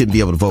 then you shouldn't be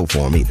able to vote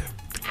for him either.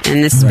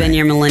 And this has been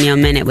your Millennial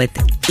Minute with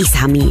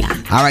Isamia.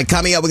 All right,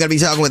 coming up, we're gonna be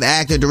talking with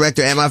actor,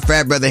 director, and my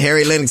frat brother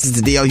Harry Lennix.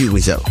 It's the DL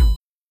Hughley Show.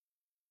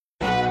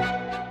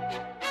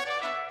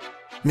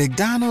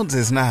 McDonald's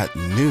is not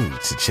new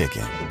to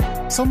chicken,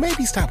 so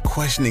maybe stop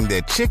questioning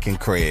their chicken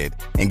cred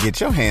and get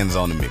your hands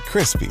on the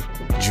McCrispy.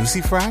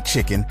 Juicy fried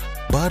chicken,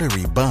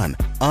 buttery bun,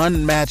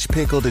 unmatched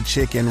pickle to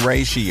chicken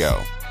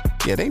ratio.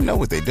 Yeah, they know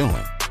what they're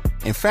doing.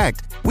 In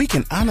fact, we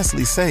can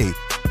honestly say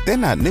they're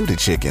not new to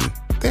chicken,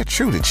 they're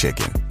true to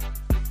chicken.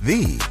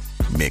 The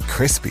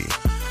McCrispy.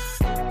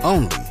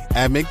 Only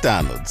at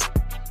McDonald's.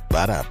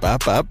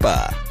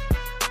 Ba-da-ba-ba-ba.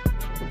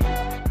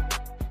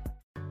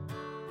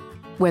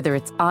 Whether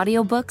it's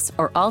audiobooks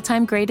or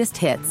all-time greatest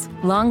hits,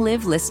 long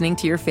live listening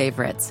to your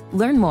favorites.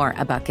 Learn more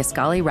about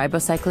Kisqali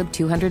Ribociclib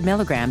 200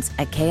 milligrams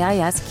at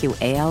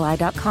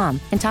KISQALI.com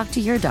and talk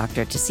to your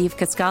doctor to see if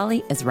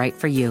Kisqali is right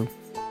for you.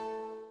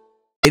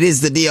 It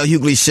is the DL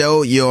Hughley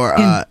Show, your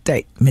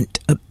indictment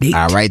update.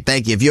 All right,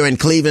 thank you. If you're in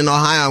Cleveland,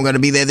 Ohio, I'm going to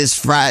be there this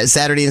Friday,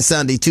 Saturday, and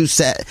Sunday. Two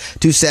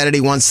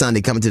Saturday, one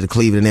Sunday, coming to the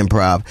Cleveland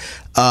Improv.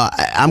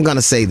 I'm going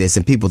to say this,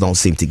 and people don't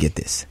seem to get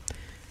this.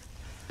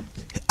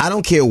 I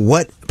don't care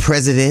what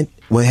president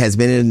what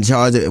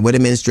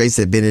administrations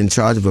have been in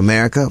charge of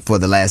America for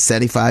the last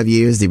 75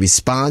 years, the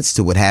response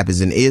to what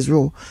happens in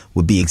Israel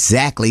would be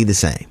exactly the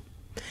same.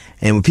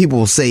 And when people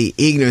will say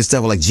ignorant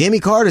stuff like Jimmy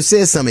Carter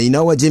said something, you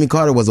know what? Jimmy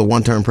Carter was a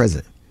one-term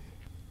president.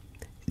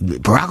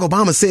 Barack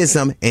Obama said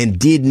something and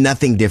did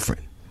nothing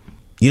different.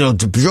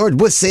 George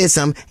Bush said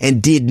something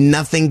and did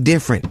nothing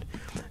different.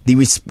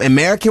 The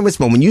American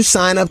response, when you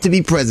sign up to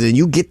be president,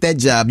 you get that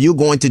job, you're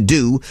going to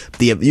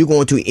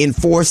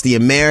enforce the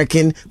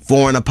American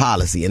foreign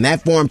policy. And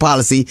that foreign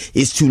policy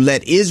is to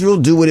let Israel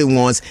do what it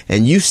wants,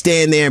 and you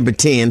stand there and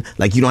pretend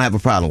like you don't have a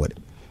problem with it.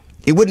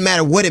 It wouldn't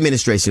matter what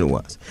administration it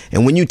was.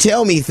 And when you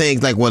tell me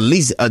things like, well, at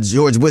least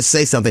George Bush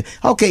say something.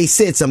 Okay, he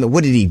said something.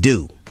 What did he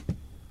do?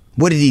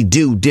 What did he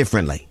do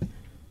differently?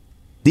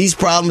 These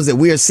problems that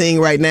we are seeing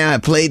right now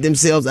have played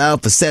themselves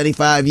out for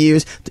 75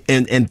 years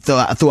and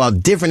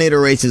throughout different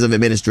iterations of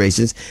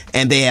administrations,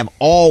 and they have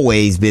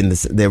always been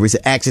their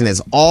action has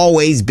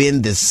always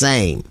been the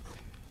same.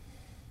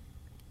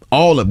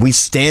 We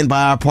stand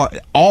by our part.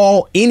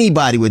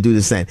 Anybody would do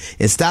the same.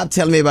 And stop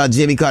telling me about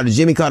Jimmy Carter.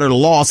 Jimmy Carter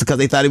lost because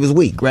they thought he was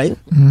weak, right?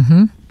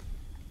 Mm-hmm.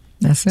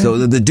 That's it. So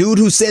the dude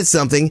who said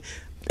something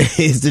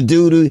is the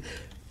dude who.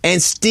 And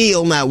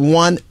still not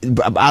one.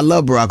 I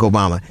love Barack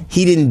Obama.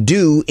 He didn't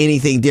do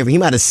anything different. He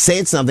might have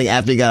said something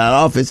after he got out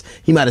of office.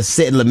 He might have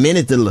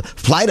lamented the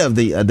plight of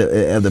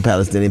the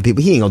Palestinian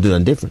people. He ain't gonna do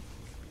nothing different.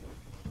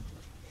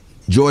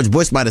 George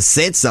Bush might have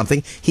said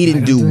something. He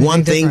didn't do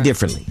one thing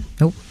differently.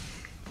 Nope.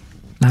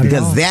 Not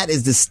because at all. that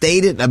is the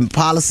stated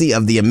policy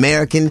of the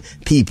American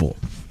people.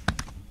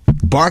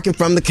 Barking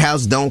from the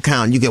couch don't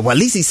count. You get at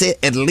least he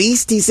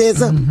said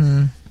something.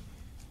 Mm-hmm.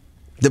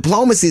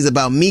 Diplomacy is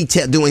about me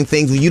doing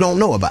things you don't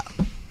know about.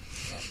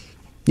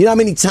 You know how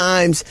many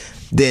times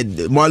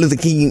that Martin Luther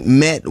King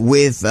met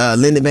with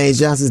Lyndon Baines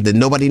Johnson that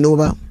nobody knew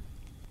about?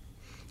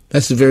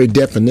 That's the very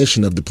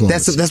definition of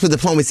diplomacy. That's what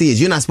diplomacy is.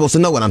 You're not supposed to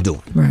know what I'm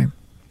doing. Right.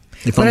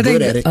 If I'm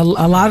good at it. A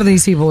lot of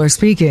these people are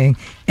speaking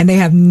and they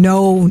have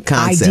no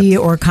idea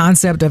or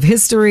concept of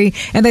history,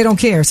 and they don't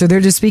care. So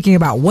they're just speaking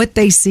about what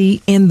they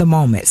see in the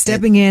moment,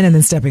 stepping in and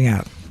then stepping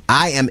out.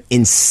 I am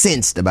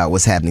incensed about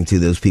what's happening to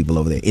those people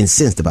over there.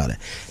 Incensed about it.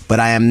 But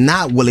I am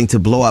not willing to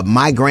blow up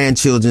my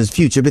grandchildren's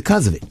future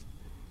because of it.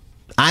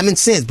 I'm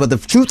incensed. But the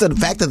truth of the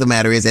fact of the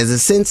matter is, as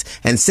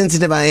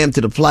sensitive I am to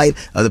the plight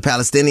of the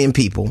Palestinian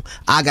people,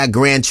 I got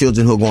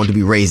grandchildren who are going to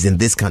be raised in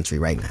this country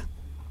right now.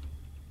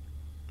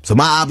 So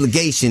my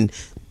obligation,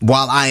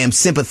 while I am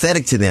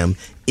sympathetic to them,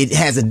 it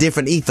has a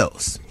different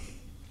ethos.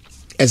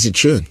 As it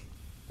should.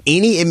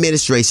 Any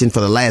administration for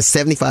the last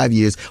 75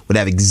 years would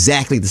have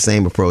exactly the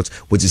same approach,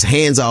 which is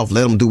hands off,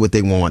 let them do what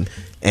they want,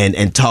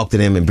 and talk to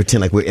them and pretend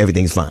like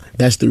everything's fine.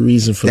 That's the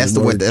reason for the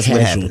word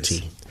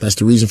casualty. That's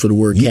the reason for the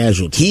word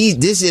casualty.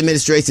 This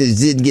administration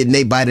didn't get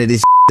a bite of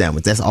this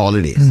sandwich. That's all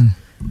it is.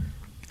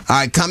 All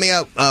right, coming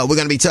up, we're going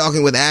to be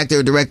talking with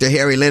actor, director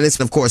Harry Lennix,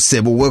 and of course,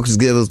 Sybil Wilkes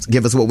give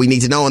us what we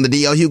need to know on the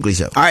D.L. Hughley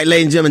Show. All right,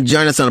 ladies and gentlemen,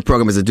 join us on the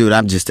program as a dude.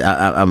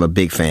 I'm a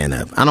big fan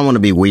of. I don't want to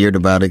be weird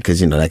about it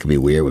because, that could be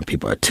weird when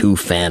people are too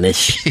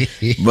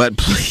fanish. But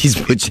please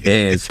put your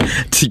hands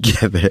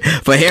together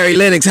for Harry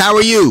Lennix. How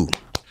are you?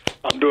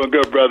 I'm doing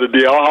good, Brother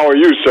D.L. How are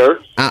you, sir?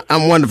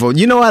 I'm wonderful.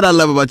 You know what I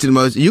love about you the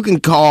most? You can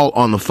call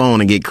on the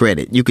phone and get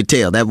credit. You could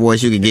tell. That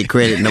voice, you can get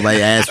credit.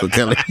 Nobody asked for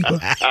color.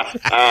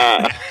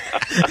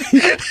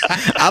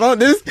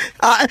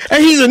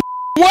 He's a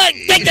what?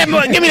 Take that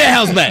money. Give me that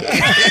house back.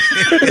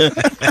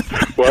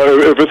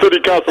 Well, if it's any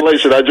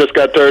consolation, I just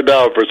got turned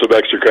down for some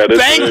extra credit.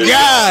 Thank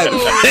God.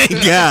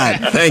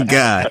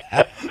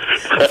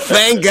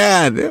 Thank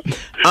God.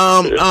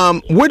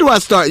 Where do I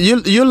start?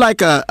 You're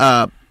like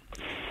a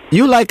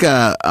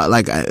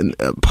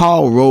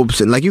Paul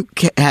Robeson. Like you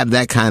have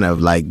that kind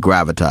of like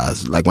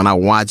gravitas. Like when I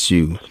watch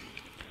you,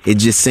 it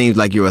just seems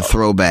like you're a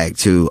throwback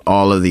to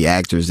all of the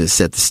actors that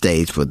set the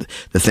stage for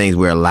the things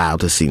we're allowed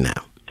to see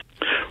now.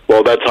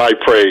 Well, that's high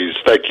praise.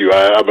 Thank you.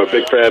 I'm a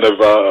big fan of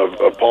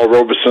Paul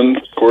Robeson.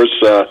 Of course,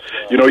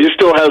 he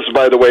still has,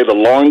 by the way, the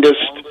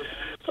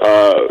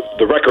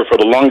record for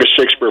the longest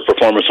Shakespeare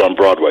performance on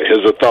Broadway. His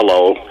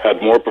Othello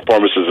had more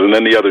performances than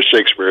any other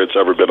Shakespeare that's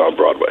ever been on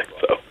Broadway.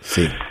 So,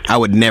 see, I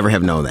would never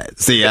have known that.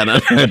 See, I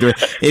don't.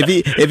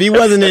 If he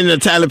wasn't in the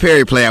Tyler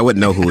Perry play, I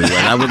wouldn't know who he was.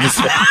 I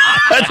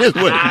just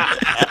wouldn't.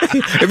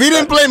 If he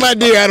didn't play my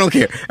dear, I don't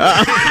care.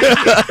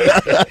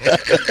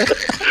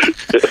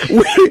 He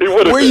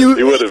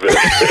would have been.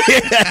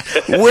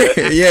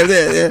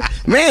 Yeah.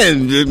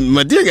 Man,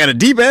 my dear got a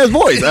deep ass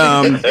voice.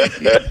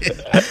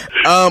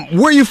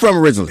 Where are you from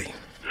originally?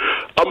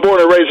 I'm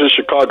born and raised in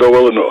Chicago,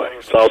 Illinois,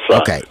 South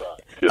Side.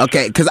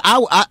 Okay, because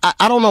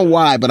I don't know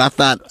why, but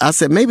I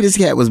said maybe this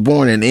cat was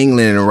born in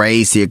England and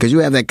raised here because you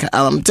have that.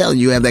 I'm telling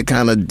you, have that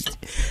kind of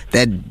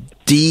that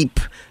deep.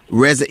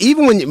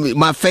 Even when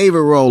my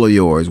favorite role of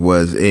yours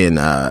was in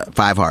 5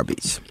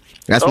 Heartbeats.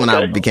 That's when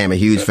I became a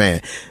huge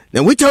fan.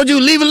 Now, we told you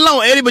to leave it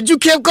alone, Eddie, but you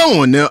kept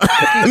going. Now,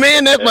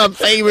 man, that's my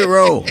favorite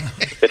role.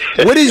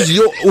 What is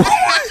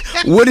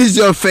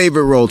your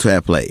favorite role to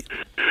have played?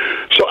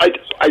 So I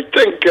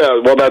think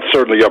well, that's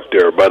certainly up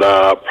there, but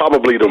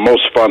probably the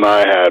most fun I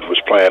had was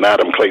playing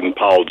Adam Clayton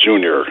Powell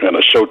Jr. in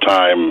a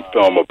Showtime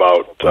film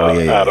about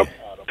Adam.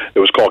 It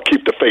was called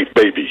Keep the Faith,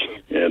 Baby,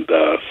 and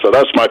so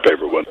that's my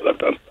favorite one that I've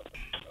done.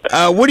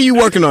 What are you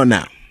working on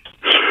now?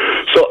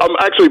 So I'm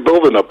actually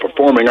building a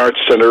performing arts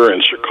center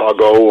in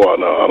Chicago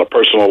on a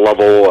personal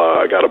level.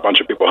 I got a bunch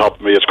of people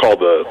helping me. It's called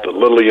the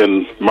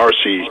Lillian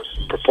Marcy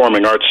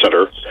Performing Arts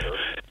Center.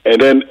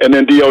 And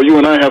then D.O., you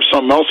and I have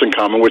something else in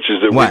common, which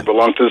is that we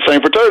belong to the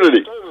same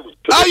fraternity.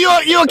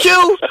 Oh, you're a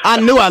Q?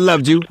 I knew I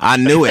loved you. I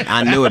knew it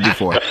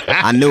before.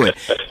 I knew it.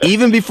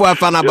 Even before I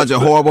found out about your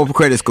horrible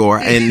credit score.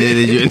 And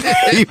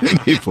even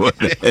before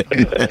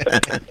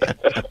that.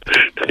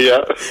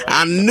 Yeah.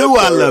 I knew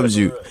I loved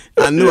you.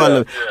 I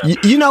loved you.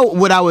 You know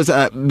what I was,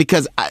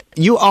 because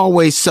you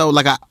always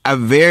like I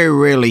very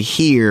rarely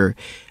hear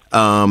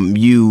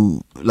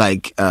you,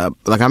 like I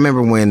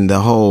remember when the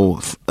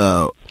whole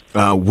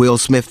Will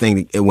Smith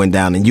thing went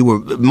down, and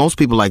most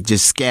people like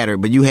just scattered,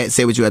 but you had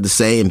say what you had to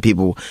say, and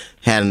people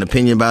had an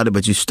opinion about it,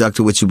 but you stuck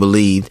to what you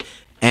believed.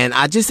 And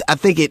I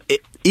think it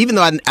even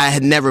though I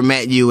had never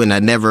met you, and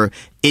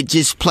it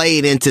just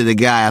played into the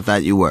guy I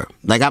thought you were.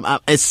 Like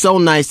it's so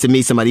nice to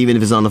meet somebody, even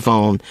if it's on the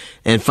phone,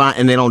 and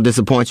they don't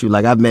disappoint you.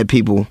 Like I've met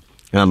people,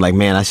 and I'm like,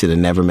 man, I should have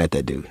never met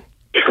that dude.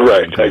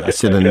 Right. I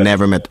should have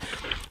never met.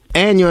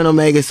 And you're an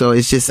Omega, so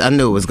it's just, I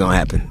knew it was going to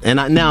happen.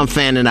 And now I'm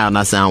fanning out and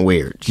I sound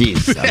weird.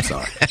 Jeez, I'm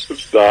sorry.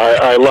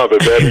 I love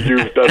it, man.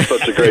 You've done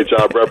such a great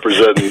job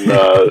representing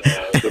the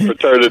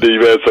fraternity,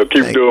 man, so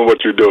keep doing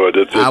what you're doing.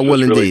 I will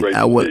really indeed.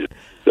 I will.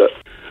 Yeah.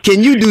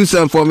 Can you do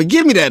something for me?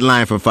 Give me that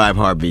line for 5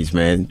 Heartbeats,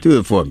 man. Do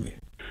it for me.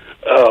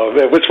 Oh,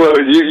 man, which one?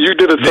 You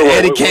did it so well.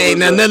 Eddie Kane.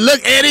 Now,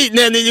 look, Eddie,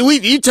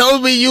 you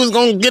told me you was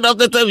going to get off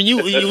that stuff.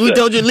 We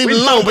told you to leave it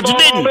alone, but you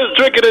didn't. All this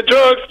drinking and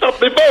drugs,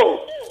 stop me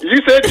both. You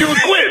said you would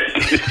quit.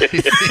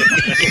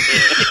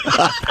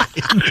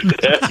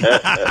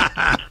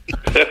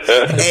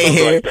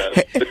 Hey,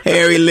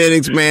 Harry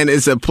Lennix, man,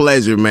 it's a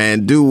pleasure,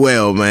 man. Do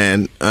well,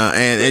 man.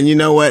 And you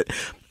know what?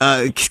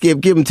 Skip,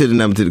 give them to the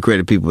number to the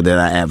credit people that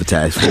I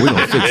advertise for. We're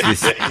going to fix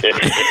this.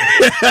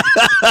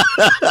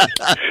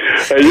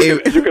 Hey, you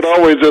can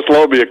always just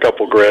loan me a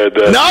couple grand.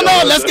 No,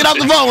 let's get off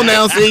the phone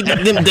now. See,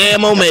 them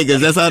damn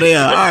Omegas. That's how they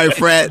are. All right,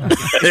 Frat.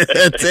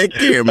 Take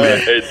care, man.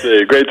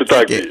 Hey, great to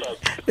talk to you.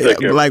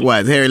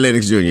 Likewise, Harry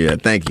Lennix Jr.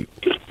 Thank you.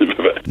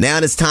 Now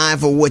it's time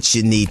for What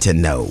You Need to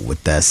Know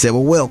with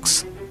Sybil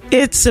Wilkes.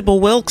 It's Sybil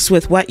Wilkes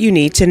with What You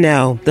Need to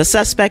Know. The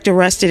suspect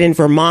arrested in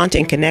Vermont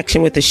in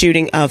connection with the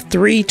shooting of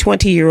 3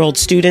 20-year-old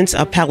students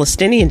of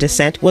Palestinian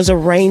descent was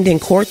arraigned in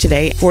court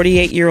today.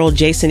 48-year-old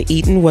Jason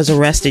Eaton was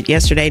arrested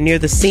yesterday near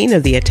the scene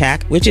of the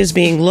attack, which is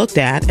being looked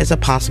at as a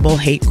possible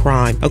hate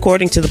crime.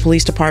 According to the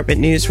police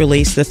department news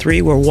release, the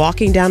 3 were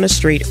walking down the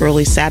street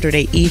early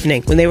Saturday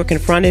evening when they were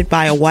confronted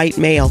by a white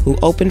male who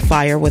opened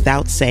fire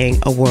without saying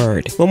a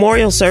word.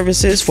 Memorial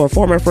services for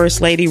former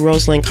First Lady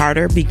Rosalynn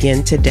Carter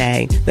begin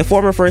today. The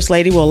former First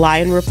Lady will lie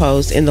in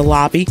repose in the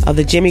lobby of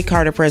the Jimmy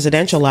Carter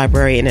Presidential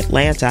Library in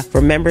Atlanta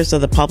for members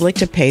of the public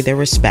to pay their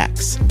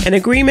respects. An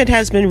agreement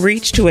has been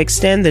reached to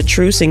extend the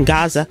truce in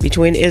Gaza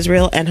between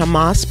Israel and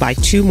Hamas by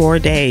 2 more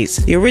days.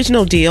 The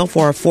original deal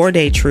for a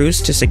 4-day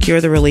truce to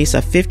secure the release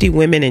of 50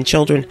 women and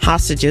children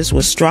hostages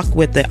was struck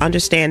with the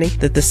understanding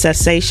that the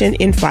cessation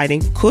in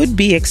fighting could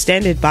be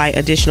extended by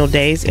additional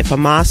days if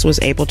Hamas was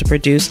able to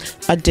produce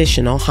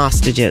additional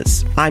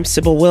hostages. I'm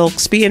Sybil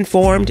Wilkes. Be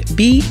informed,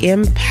 be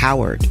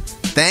empowered.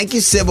 Thank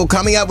you, Sybil.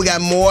 Coming up, we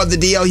got more of the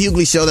D.L.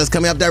 Hughley Show that's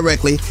coming up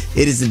directly.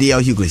 It is the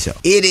D.L. Hughley Show.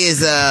 It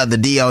is the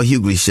D.L.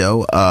 Hughley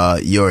Show,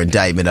 your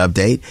indictment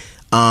update.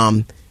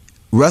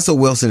 Russell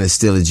Wilson is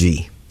still a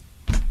G.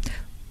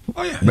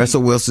 Oh, yeah.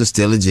 Russell Wilson is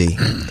still a G.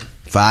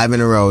 5 in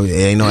a row. It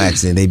ain't no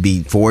accident. They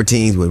beat 4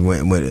 teams.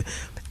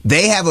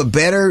 They have a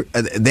better...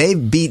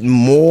 they've beaten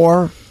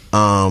more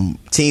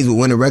teams with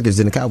winning records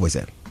than the Cowboys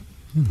have.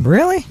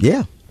 Really?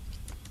 Yeah.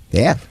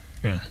 Yeah.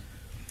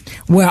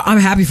 Well, I'm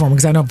happy for him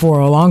because I know for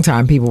a long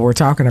time people were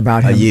talking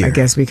about him. I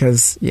guess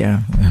because, he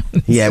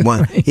had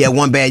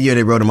one bad year.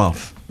 They wrote him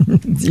off.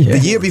 The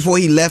year before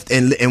he left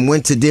and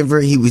went to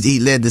Denver, he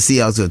led the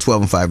Seahawks to a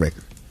 12-5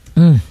 record.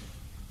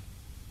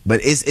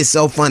 But it's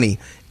so funny.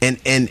 And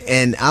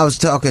I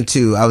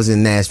was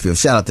in Nashville.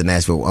 Shout out to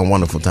Nashville, a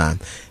wonderful time.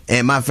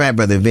 And my frat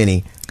brother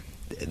Vinny.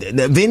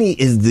 Vinny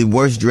is the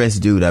worst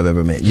dressed dude I've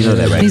ever met. You know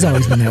that, right? He's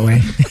always been that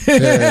way.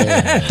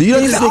 Do you know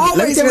He's always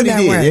Let me tell you been what he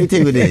that did. way. Let me tell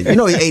you what he did. You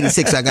know he's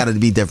 86, so I got to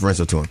be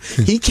deferential to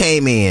him. He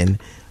came in.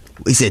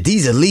 He said,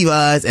 "These are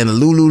Levi's and a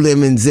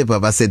Lululemon zip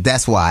up." I said,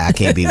 "That's why I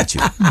can't be with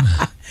you.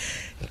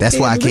 That's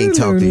why I can't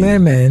talk to you."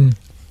 Lululemon.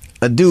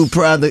 A dude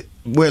proud to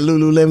wear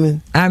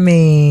Lululemon. I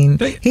mean,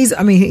 he's.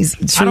 I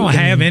don't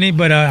have any,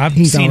 but I've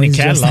seen the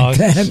catalog.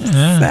 Like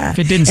if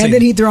it didn't say, and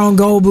then he throw on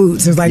gold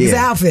boots. It's like his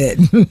outfit.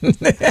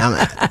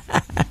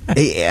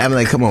 I'm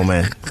like, come on,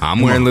 man.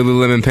 I'm wearing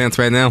Lululemon pants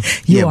right now.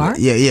 You are?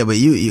 Yeah, but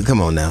you come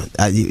on now.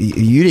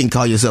 You didn't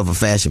call yourself a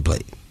fashion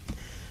plate.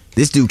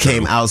 This dude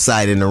came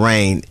outside in the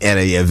rain at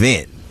an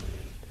event.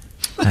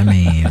 I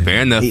mean,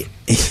 fair enough.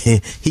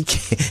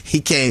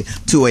 He came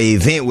to an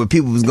event where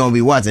people was gonna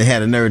be watching.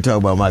 Had a nerd talk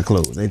about my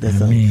clothes. Ain't that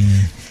something?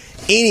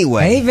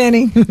 Anyway, hey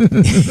Vinny.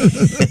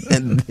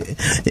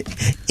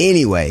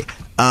 Anyway,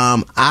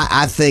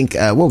 I think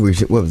what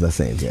was I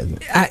saying, Jasmine?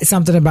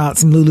 Something about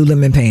some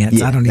Lululemon pants.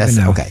 Yeah, I don't even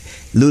know. Okay,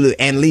 Lulu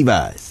and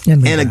Levi's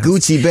and a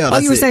Gucci belt. Oh,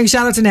 you were saying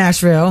shout out to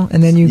Nashville,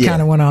 and then you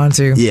kind of went on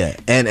to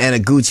and a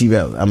Gucci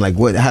belt. I'm like,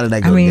 what? How did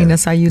that go? I mean, together?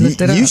 that's how you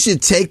looked it up. You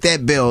should take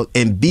that belt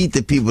and beat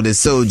the people that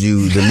sold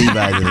you the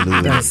Levi's and the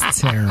Lululemon. That's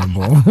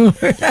terrible.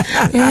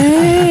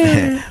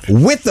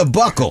 With the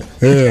buckle.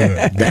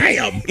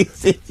 Damn.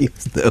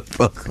 Use the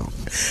buckle.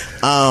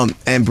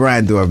 And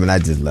Brian Dorfman, I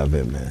just love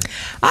him, man.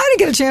 I didn't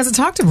get a chance to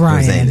talk to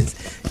Brian.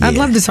 I'd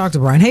love to talk to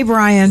Brian. Hey,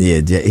 Brian. Yeah,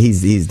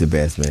 he's the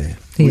best, man.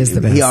 He is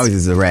the best. He always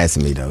is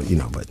harassing me, though,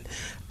 but.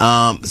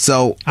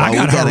 So I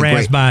got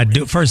harassed by a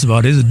dude. First of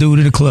all, there's a dude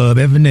at the club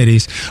at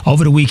Vanetti's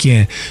over the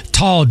weekend.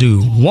 Tall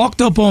dude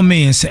walked up on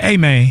me and said, "Hey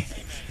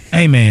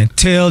man,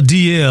 tell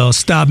DL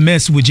stop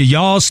messing with you.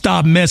 Y'all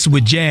stop messing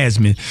with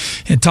Jasmine."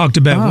 And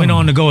went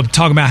on to go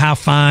talk about how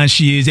fine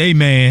she is. Hey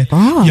man,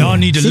 y'all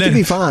need to let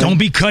her. Don't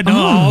be cutting her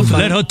off.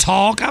 Let her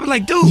talk. I was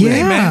like, dude,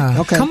 hey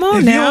man, come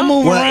on now.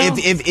 Well,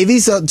 if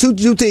he's do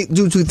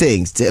two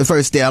things.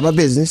 First, stay out of my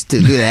business to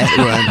do that.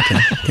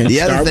 Right.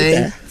 The other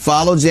thing,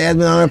 follow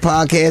Jasmine on her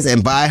podcast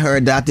and buy her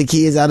adopted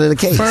kids out of the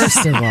case.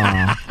 First of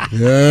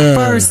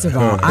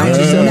all,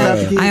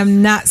 I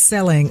am not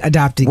selling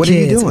adopted kids. What are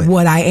you doing?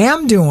 What I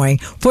am doing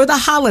for the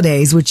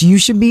holidays, which you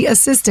should be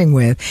assisting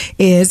with,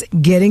 is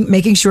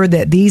making sure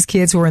that these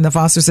kids who are in the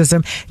foster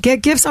system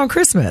get gifts on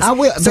Christmas. I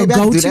will. So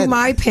go to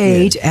my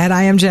page at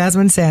I am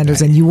Jasmine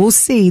Sanders, and you will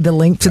see the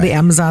link to the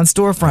Amazon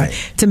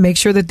storefront to make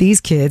sure that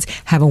these kids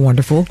have a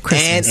wonderful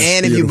Christmas.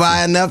 And if you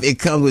buy enough, it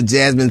comes with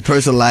Jasmine's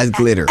personalized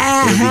glitter.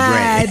 It'll be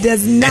great. It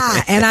does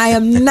not, and I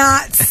am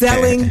not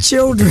selling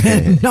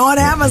children on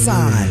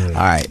Amazon. All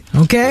right.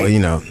 Okay.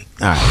 Well, all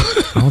right.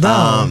 Hold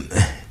on.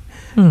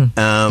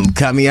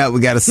 Coming up, we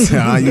got a song.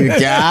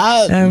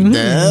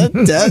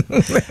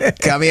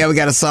 Coming up, we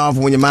got a song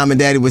from when your mom and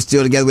daddy were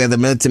still together. We have the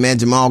military man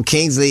Jamal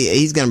Kingsley.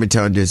 He's going to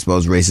return to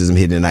expose racism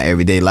hidden in our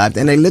everyday life.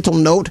 And a little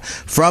note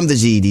from the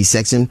GED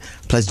section,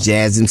 plus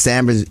Jasmine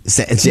Sanders.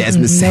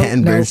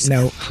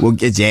 We'll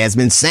get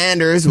Jasmine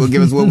Sanders. Will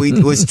give us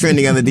what's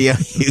trending on the DL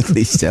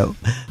Hughley show.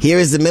 Here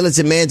is the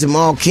military man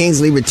Jamal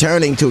Kingsley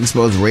returning to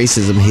expose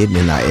racism hidden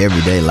in our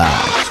everyday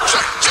lives.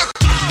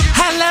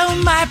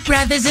 My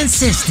brothers and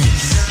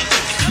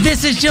sisters,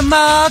 this is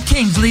Jamal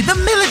Kingsley, the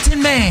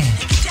militant man,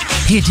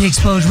 here to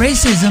expose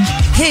racism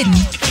hidden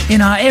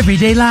in our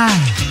everyday lives.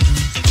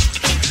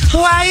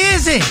 Why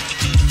is it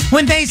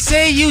when they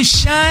say you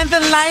shine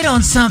the light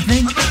on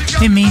something,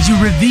 it means you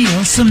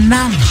reveal some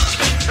knowledge?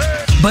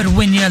 But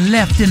when you're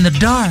left in the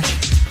dark,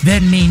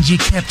 that means you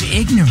kept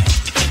ignorant.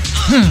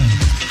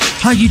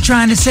 Are you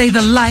trying to say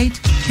the light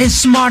is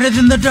smarter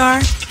than the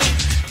dark?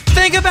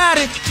 Think about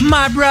it,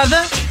 my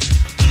brother.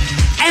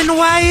 And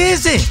why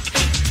is it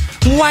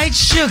white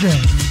sugar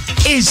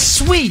is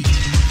sweet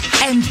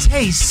and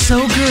tastes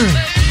so good,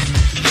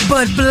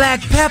 but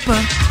black pepper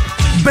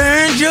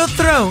burns your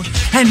throat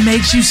and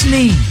makes you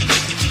sneeze?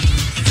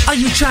 Are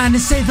you trying to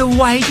say the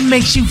white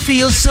makes you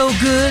feel so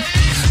good,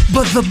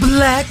 but the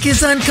black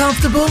is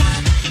uncomfortable?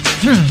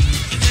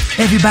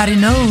 Everybody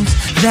knows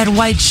that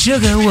white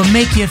sugar will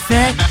make you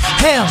fat.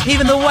 Hell,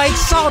 even the white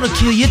salt will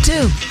kill you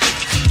too.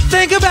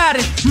 Think about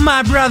it,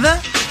 my brother.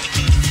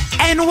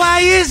 And why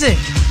is it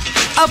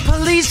a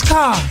police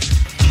car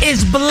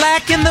is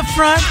black in the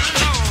front,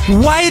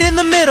 white in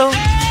the middle,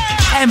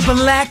 and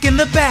black in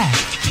the back?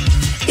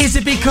 Is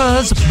it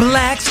because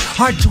blacks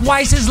are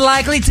twice as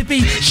likely to be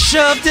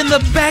shoved in the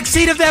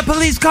backseat of that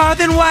police car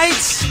than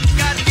whites?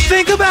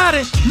 Think about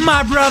it,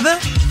 my brother.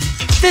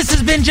 This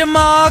has been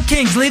Jamal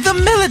Kingsley, the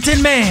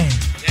militant man.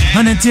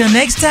 And until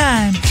next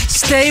time,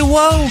 stay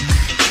woke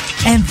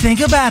and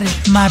think about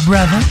it, my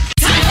brother.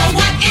 Time for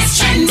what is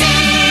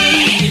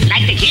trending.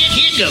 Like the kid,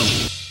 here go.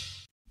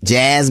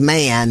 Jazz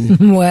man.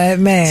 What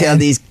man? Tell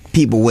these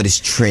people what is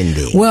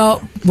trending. Well,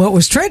 what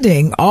was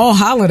trending all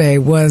holiday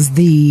was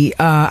the,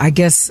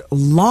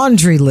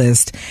 laundry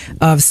list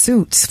of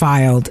suits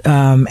filed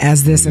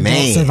as this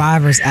Adult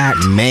Survivors Act.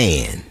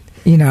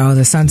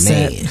 The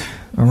sunset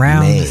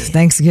around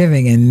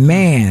Thanksgiving.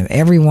 And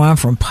everyone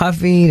from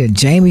Puffy to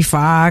Jamie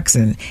Foxx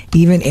and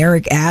even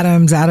Eric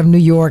Adams out of New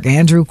York,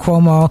 Andrew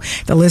Cuomo,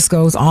 the list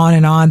goes on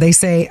and on. They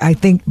say, I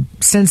think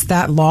since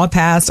that law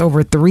passed,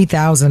 over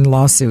 3,000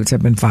 lawsuits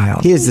have been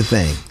filed. Here's the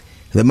thing.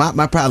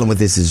 My problem with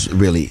this is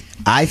really,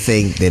 I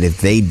think that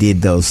if they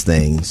did those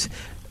things,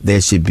 there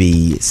should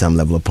be some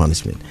level of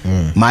punishment.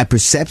 My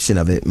perception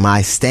of it,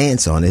 my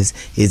stance on it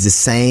is the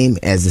same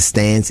as the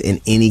stance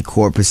in any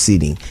court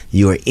proceeding.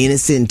 You are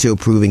innocent until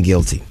proven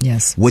guilty.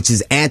 Yes. Which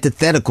is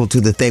antithetical to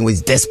the thing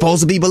that's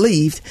supposed to be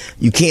believed.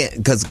 You can't,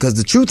 because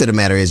the truth of the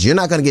matter is you're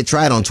not going to get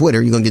tried on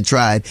Twitter. You're going to get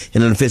tried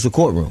in an official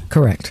courtroom.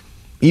 Correct.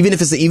 Even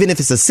if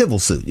it's a civil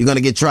suit, you're going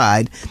to get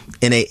tried,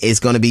 and it's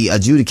going to be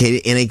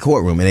adjudicated in a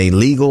courtroom, in a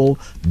legal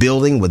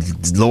building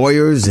with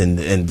lawyers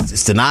and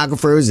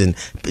stenographers and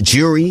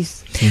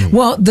juries.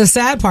 Well, the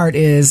sad part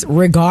is,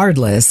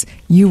 regardless,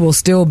 you will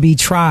still be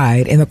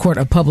tried in the court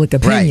of public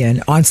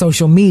opinion on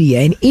social media.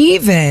 And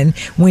even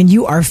when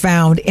you are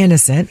found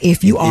innocent,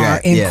 if you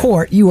are in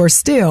court, you are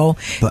still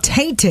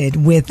tainted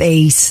with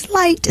a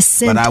slight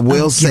scent. But I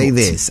will of say guilt.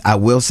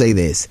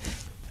 this.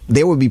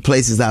 There would be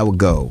places I would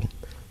go.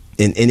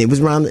 And it was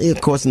around,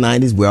 of course, the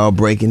 90s. We're all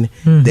breaking.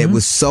 That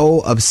was so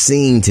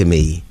obscene to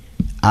me.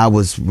 I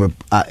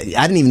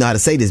didn't even know how to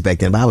say this back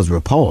then, but I was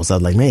repulsed. I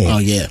was like, man. Oh,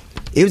 yeah.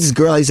 It was this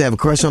girl I used to have a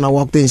crush on. I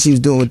walked in, she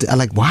was doing I'm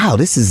like, wow,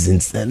 this is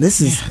insane.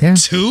 This is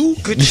too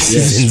good. This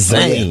is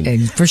insane.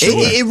 And for sure.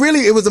 It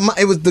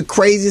was the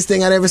craziest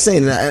thing I'd ever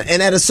seen.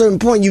 And at a certain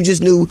point, you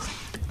just knew,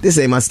 this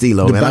ain't my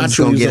stilo, man. I'm just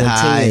going to get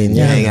high and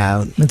hang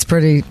out. It's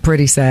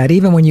pretty sad.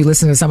 Even when you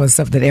listen to some of the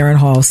stuff that Aaron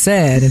Hall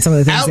said and some of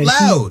the things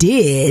that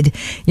he did,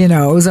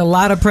 it was a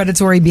lot of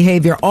predatory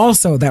behavior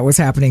also that was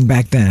happening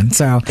back then.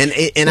 So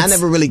And I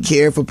never really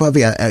cared for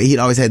Puffy. He'd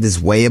always had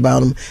this way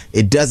about him.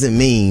 It doesn't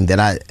mean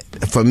that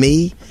for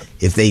me,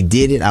 if they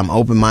did it, I'm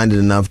open-minded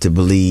enough to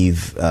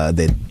believe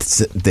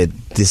that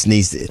this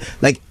needs to,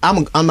 like,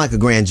 I'm like a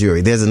grand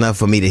jury. There's enough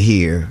for me to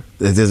hear.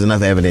 There's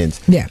enough evidence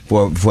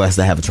for us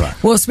to have a trial.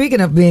 Well,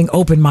 speaking of being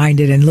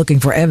open-minded and looking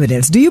for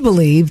evidence, do you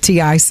believe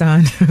T.I.'s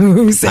son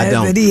who says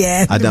that he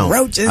had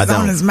roaches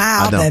on his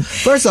mouth?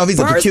 First off, he's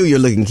a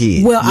peculiar-looking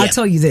kid. Well, I'll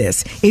tell you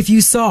this. If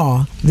you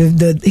saw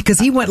because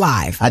he went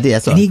live. I did. I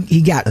saw and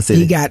he got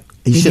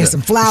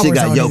some flowers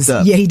on his.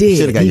 Yeah, he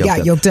did. He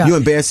got yoked up. You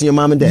embarrassing your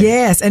mom and dad?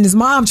 Yes, and his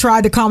mom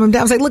tried to calm him down.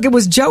 I was like, look, it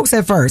was jokes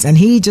at first. And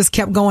he just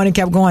kept going and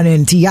kept going.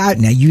 And T.I.,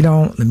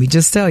 now let me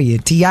just tell you,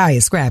 T.I.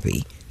 is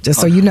scrappy. Just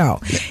so you know,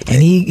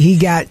 and he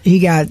got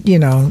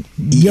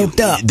yoked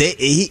up.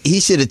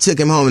 He should have took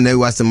him home and they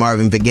watched the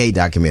Marvin Gaye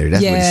documentary.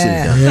 That's what he should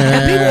have done.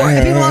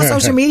 And people on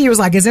social media was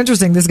like, it's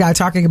interesting. This guy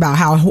talking about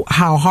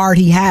how hard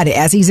he had it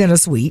as he's in a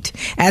suite,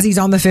 as he's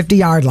on the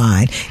 50-yard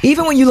line.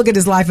 Even when you look at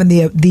his life and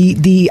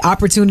the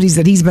opportunities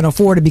that he's been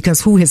afforded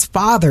because who his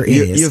father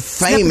is. You're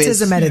famous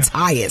nepotism at its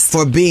highest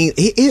for being.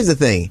 Here's the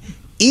thing: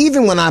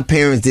 even when our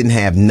parents didn't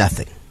have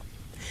nothing.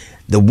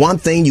 The one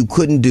thing you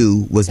couldn't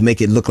do was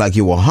make it look like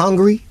you were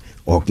hungry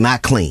or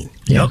not clean.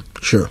 Yep,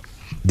 sure.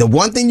 The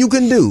one thing you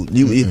couldn't do,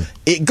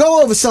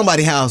 go over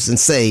somebody's house and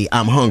say,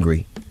 I'm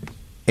hungry,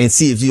 and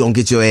see if you don't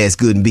get your ass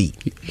good and beat.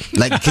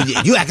 Like,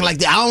 you acting like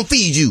that, I don't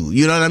feed you.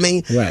 You know what I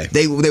mean? Right.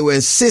 They were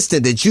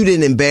insistent that you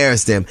didn't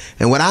embarrass them.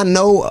 And what I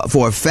know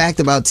for a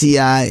fact about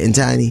T.I. and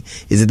Tiny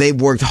is that they've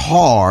worked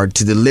hard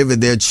to deliver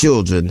their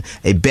children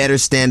a better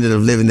standard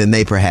of living than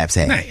they perhaps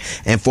had.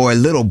 Nice. And for a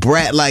little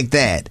brat like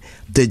that,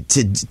 to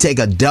take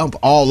a dump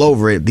all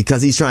over it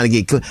because he's trying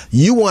to get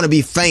you want to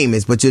be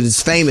famous, but you're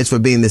just famous for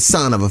being the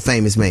son of a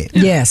famous man.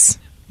 Yes.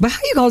 But how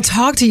you going to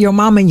talk to your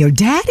mom and your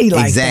daddy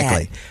like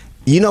exactly. that?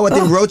 You know what,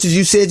 them roaches,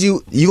 you said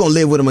you going to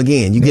live with them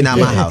again. You getting out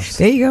of my house.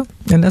 There you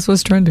go. And that's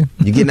what's trending.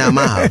 You getting out of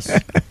my house.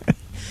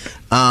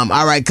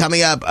 All right,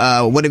 coming up,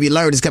 what have you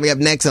learned is coming up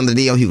next on the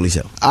D.L. Hughley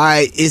Show. All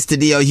right, it's the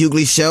D.L.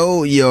 Hughley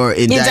Show, your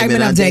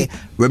indictment update.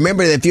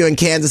 Remember that if you're in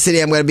Kansas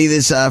City, I'm going to be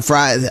this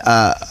Friday.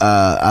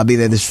 I'll be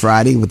there this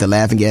Friday with the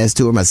Laughing Gas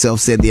Tour. Myself,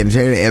 Sid the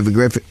Entertainer,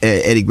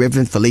 Eddie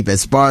Griffin, Felipe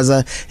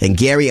Esparza, and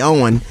Gary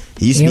Owen.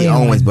 He used to be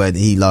Owens, but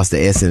he lost the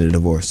S in the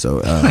divorce. So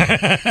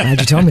glad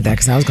you told me that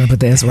because I was going to put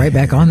the S right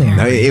back on there.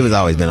 No, it was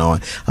always been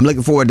on. I'm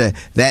looking forward to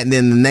that. And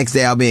then the next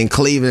day I'll be in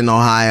Cleveland,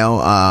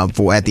 Ohio,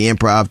 at the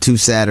Improv 2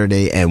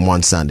 Saturday and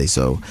 1 Sunday.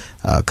 So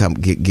come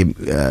give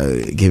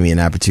me an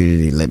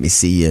opportunity. Let me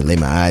see you. Lay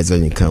my eyes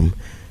on you. Come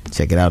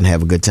check it out and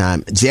have a good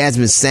time.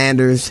 Jasmine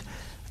Sanders.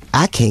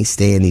 I can't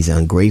stand these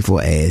ungrateful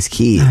ass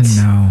kids.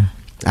 I know.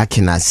 I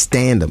cannot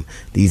stand them.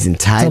 These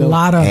entitled a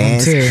lot of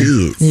ass them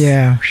too. kids.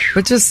 Yeah.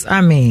 But just,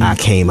 I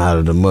came out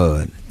of the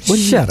mud.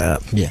 Shut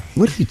up. Yeah.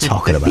 What are you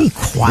talking about? Be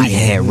quiet. We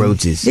had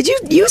roaches. Did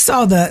you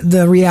saw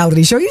the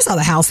reality show? You saw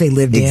the house they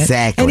lived in.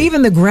 Exactly. And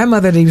even the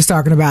grandmother that he was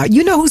talking about.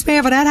 You know who's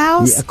paying for that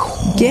house? Yeah, of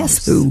course.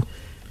 Guess who?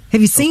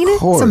 Have you seen it?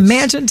 It's a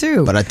mansion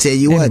too. But I tell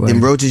you what,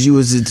 them roaches you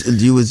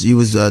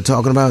was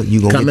talking about, you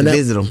gonna get to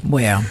visit them.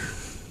 Well,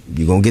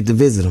 you gonna get to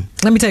visit them.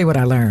 Let me tell you what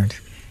I learned.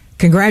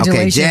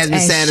 Congratulations Jasmine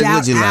and Sanders, shout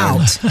what'd you learn?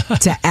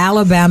 out to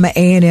Alabama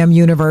A&M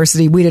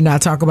University. We did not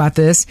talk about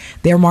this.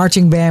 Their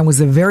marching band was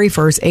the very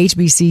first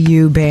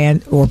HBCU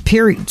band or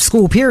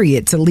school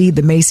period to lead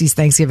the Macy's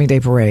Thanksgiving Day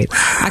Parade.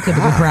 I couldn't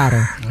have been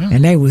prouder.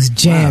 And they was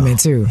jamming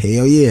too.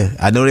 Hell yeah.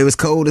 I know they was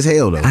cold as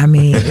hell though. I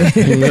mean,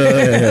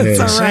 it's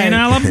all right. In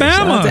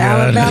Alabama.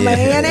 Alabama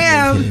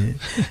A&M.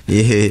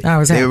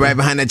 Yeah. They were right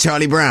behind that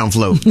Charlie Brown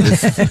float.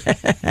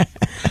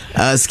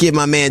 Skip,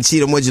 my man,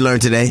 Cheatham, what'd you learn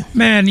today?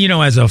 Man,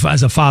 as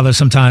a father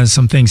father, sometimes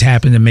some things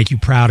happen that make you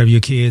proud of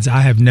your kids.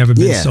 I have never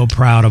been so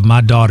proud of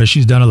my daughter.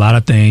 She's done a lot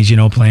of things,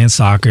 playing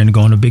soccer and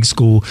going to big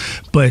school.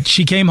 But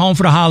she came home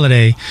for the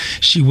holiday.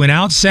 She went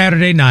out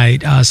Saturday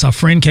night. So a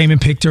friend came and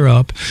picked her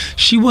up.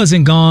 She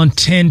wasn't gone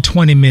 10,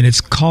 20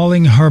 minutes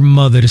calling her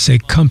mother to say,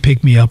 come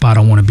pick me up. I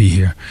don't want to be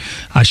here.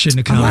 I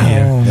shouldn't have come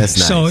here. That's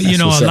nice. So,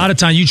 a lot of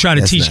times you try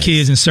to teach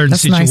kids in certain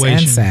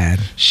situations. Nice and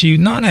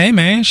sad. Hey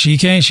man, she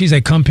can't. She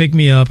said, come pick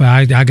me up.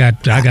 I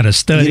got to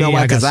study. You know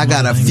why? Because I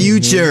got a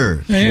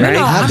future. Right?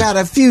 I got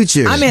a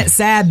future. I meant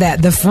sad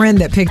that the friend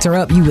that picked her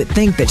up, you would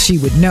think that she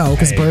would know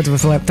because birds of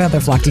a feather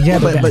flock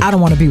together. But I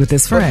don't want to be with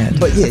this friend.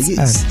 But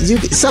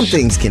some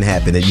things can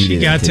happen that you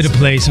didn't. Got to the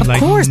place and of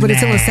course, but it's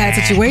still a sad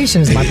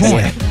situation. Is my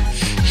point.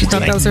 She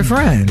thought that was her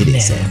friend. It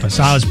is sad. But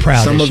so I was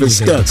proud. Some of it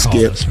stuck,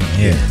 Skip.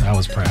 Yeah, I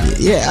was proud.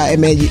 Yeah, I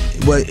mean,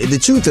 the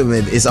truth of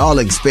it, it's all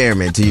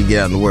experiment till you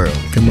get out in the world.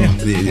 Come on,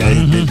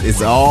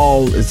 it's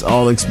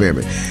all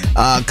experiment.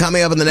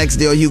 Coming up on the next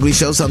Dale Hughley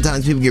show,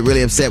 sometimes people get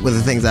really upset with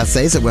the things I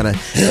say, so we're gonna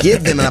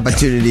give them an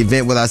opportunity to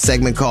vent with our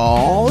segment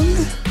called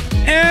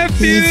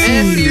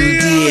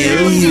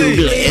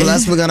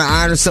Plus, we're gonna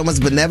honor someone's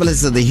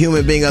benevolence of the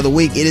human being of the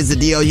week. It is the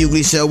DL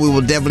Hughley show. We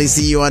will definitely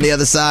see you on the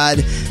other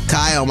side.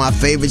 Kyle, my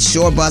favorite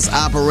short bus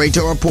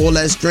operator, or pull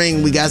that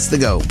string. We got to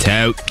go.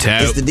 Tout.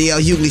 It's the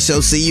DL Hughley show.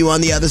 See you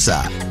on the other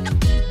side.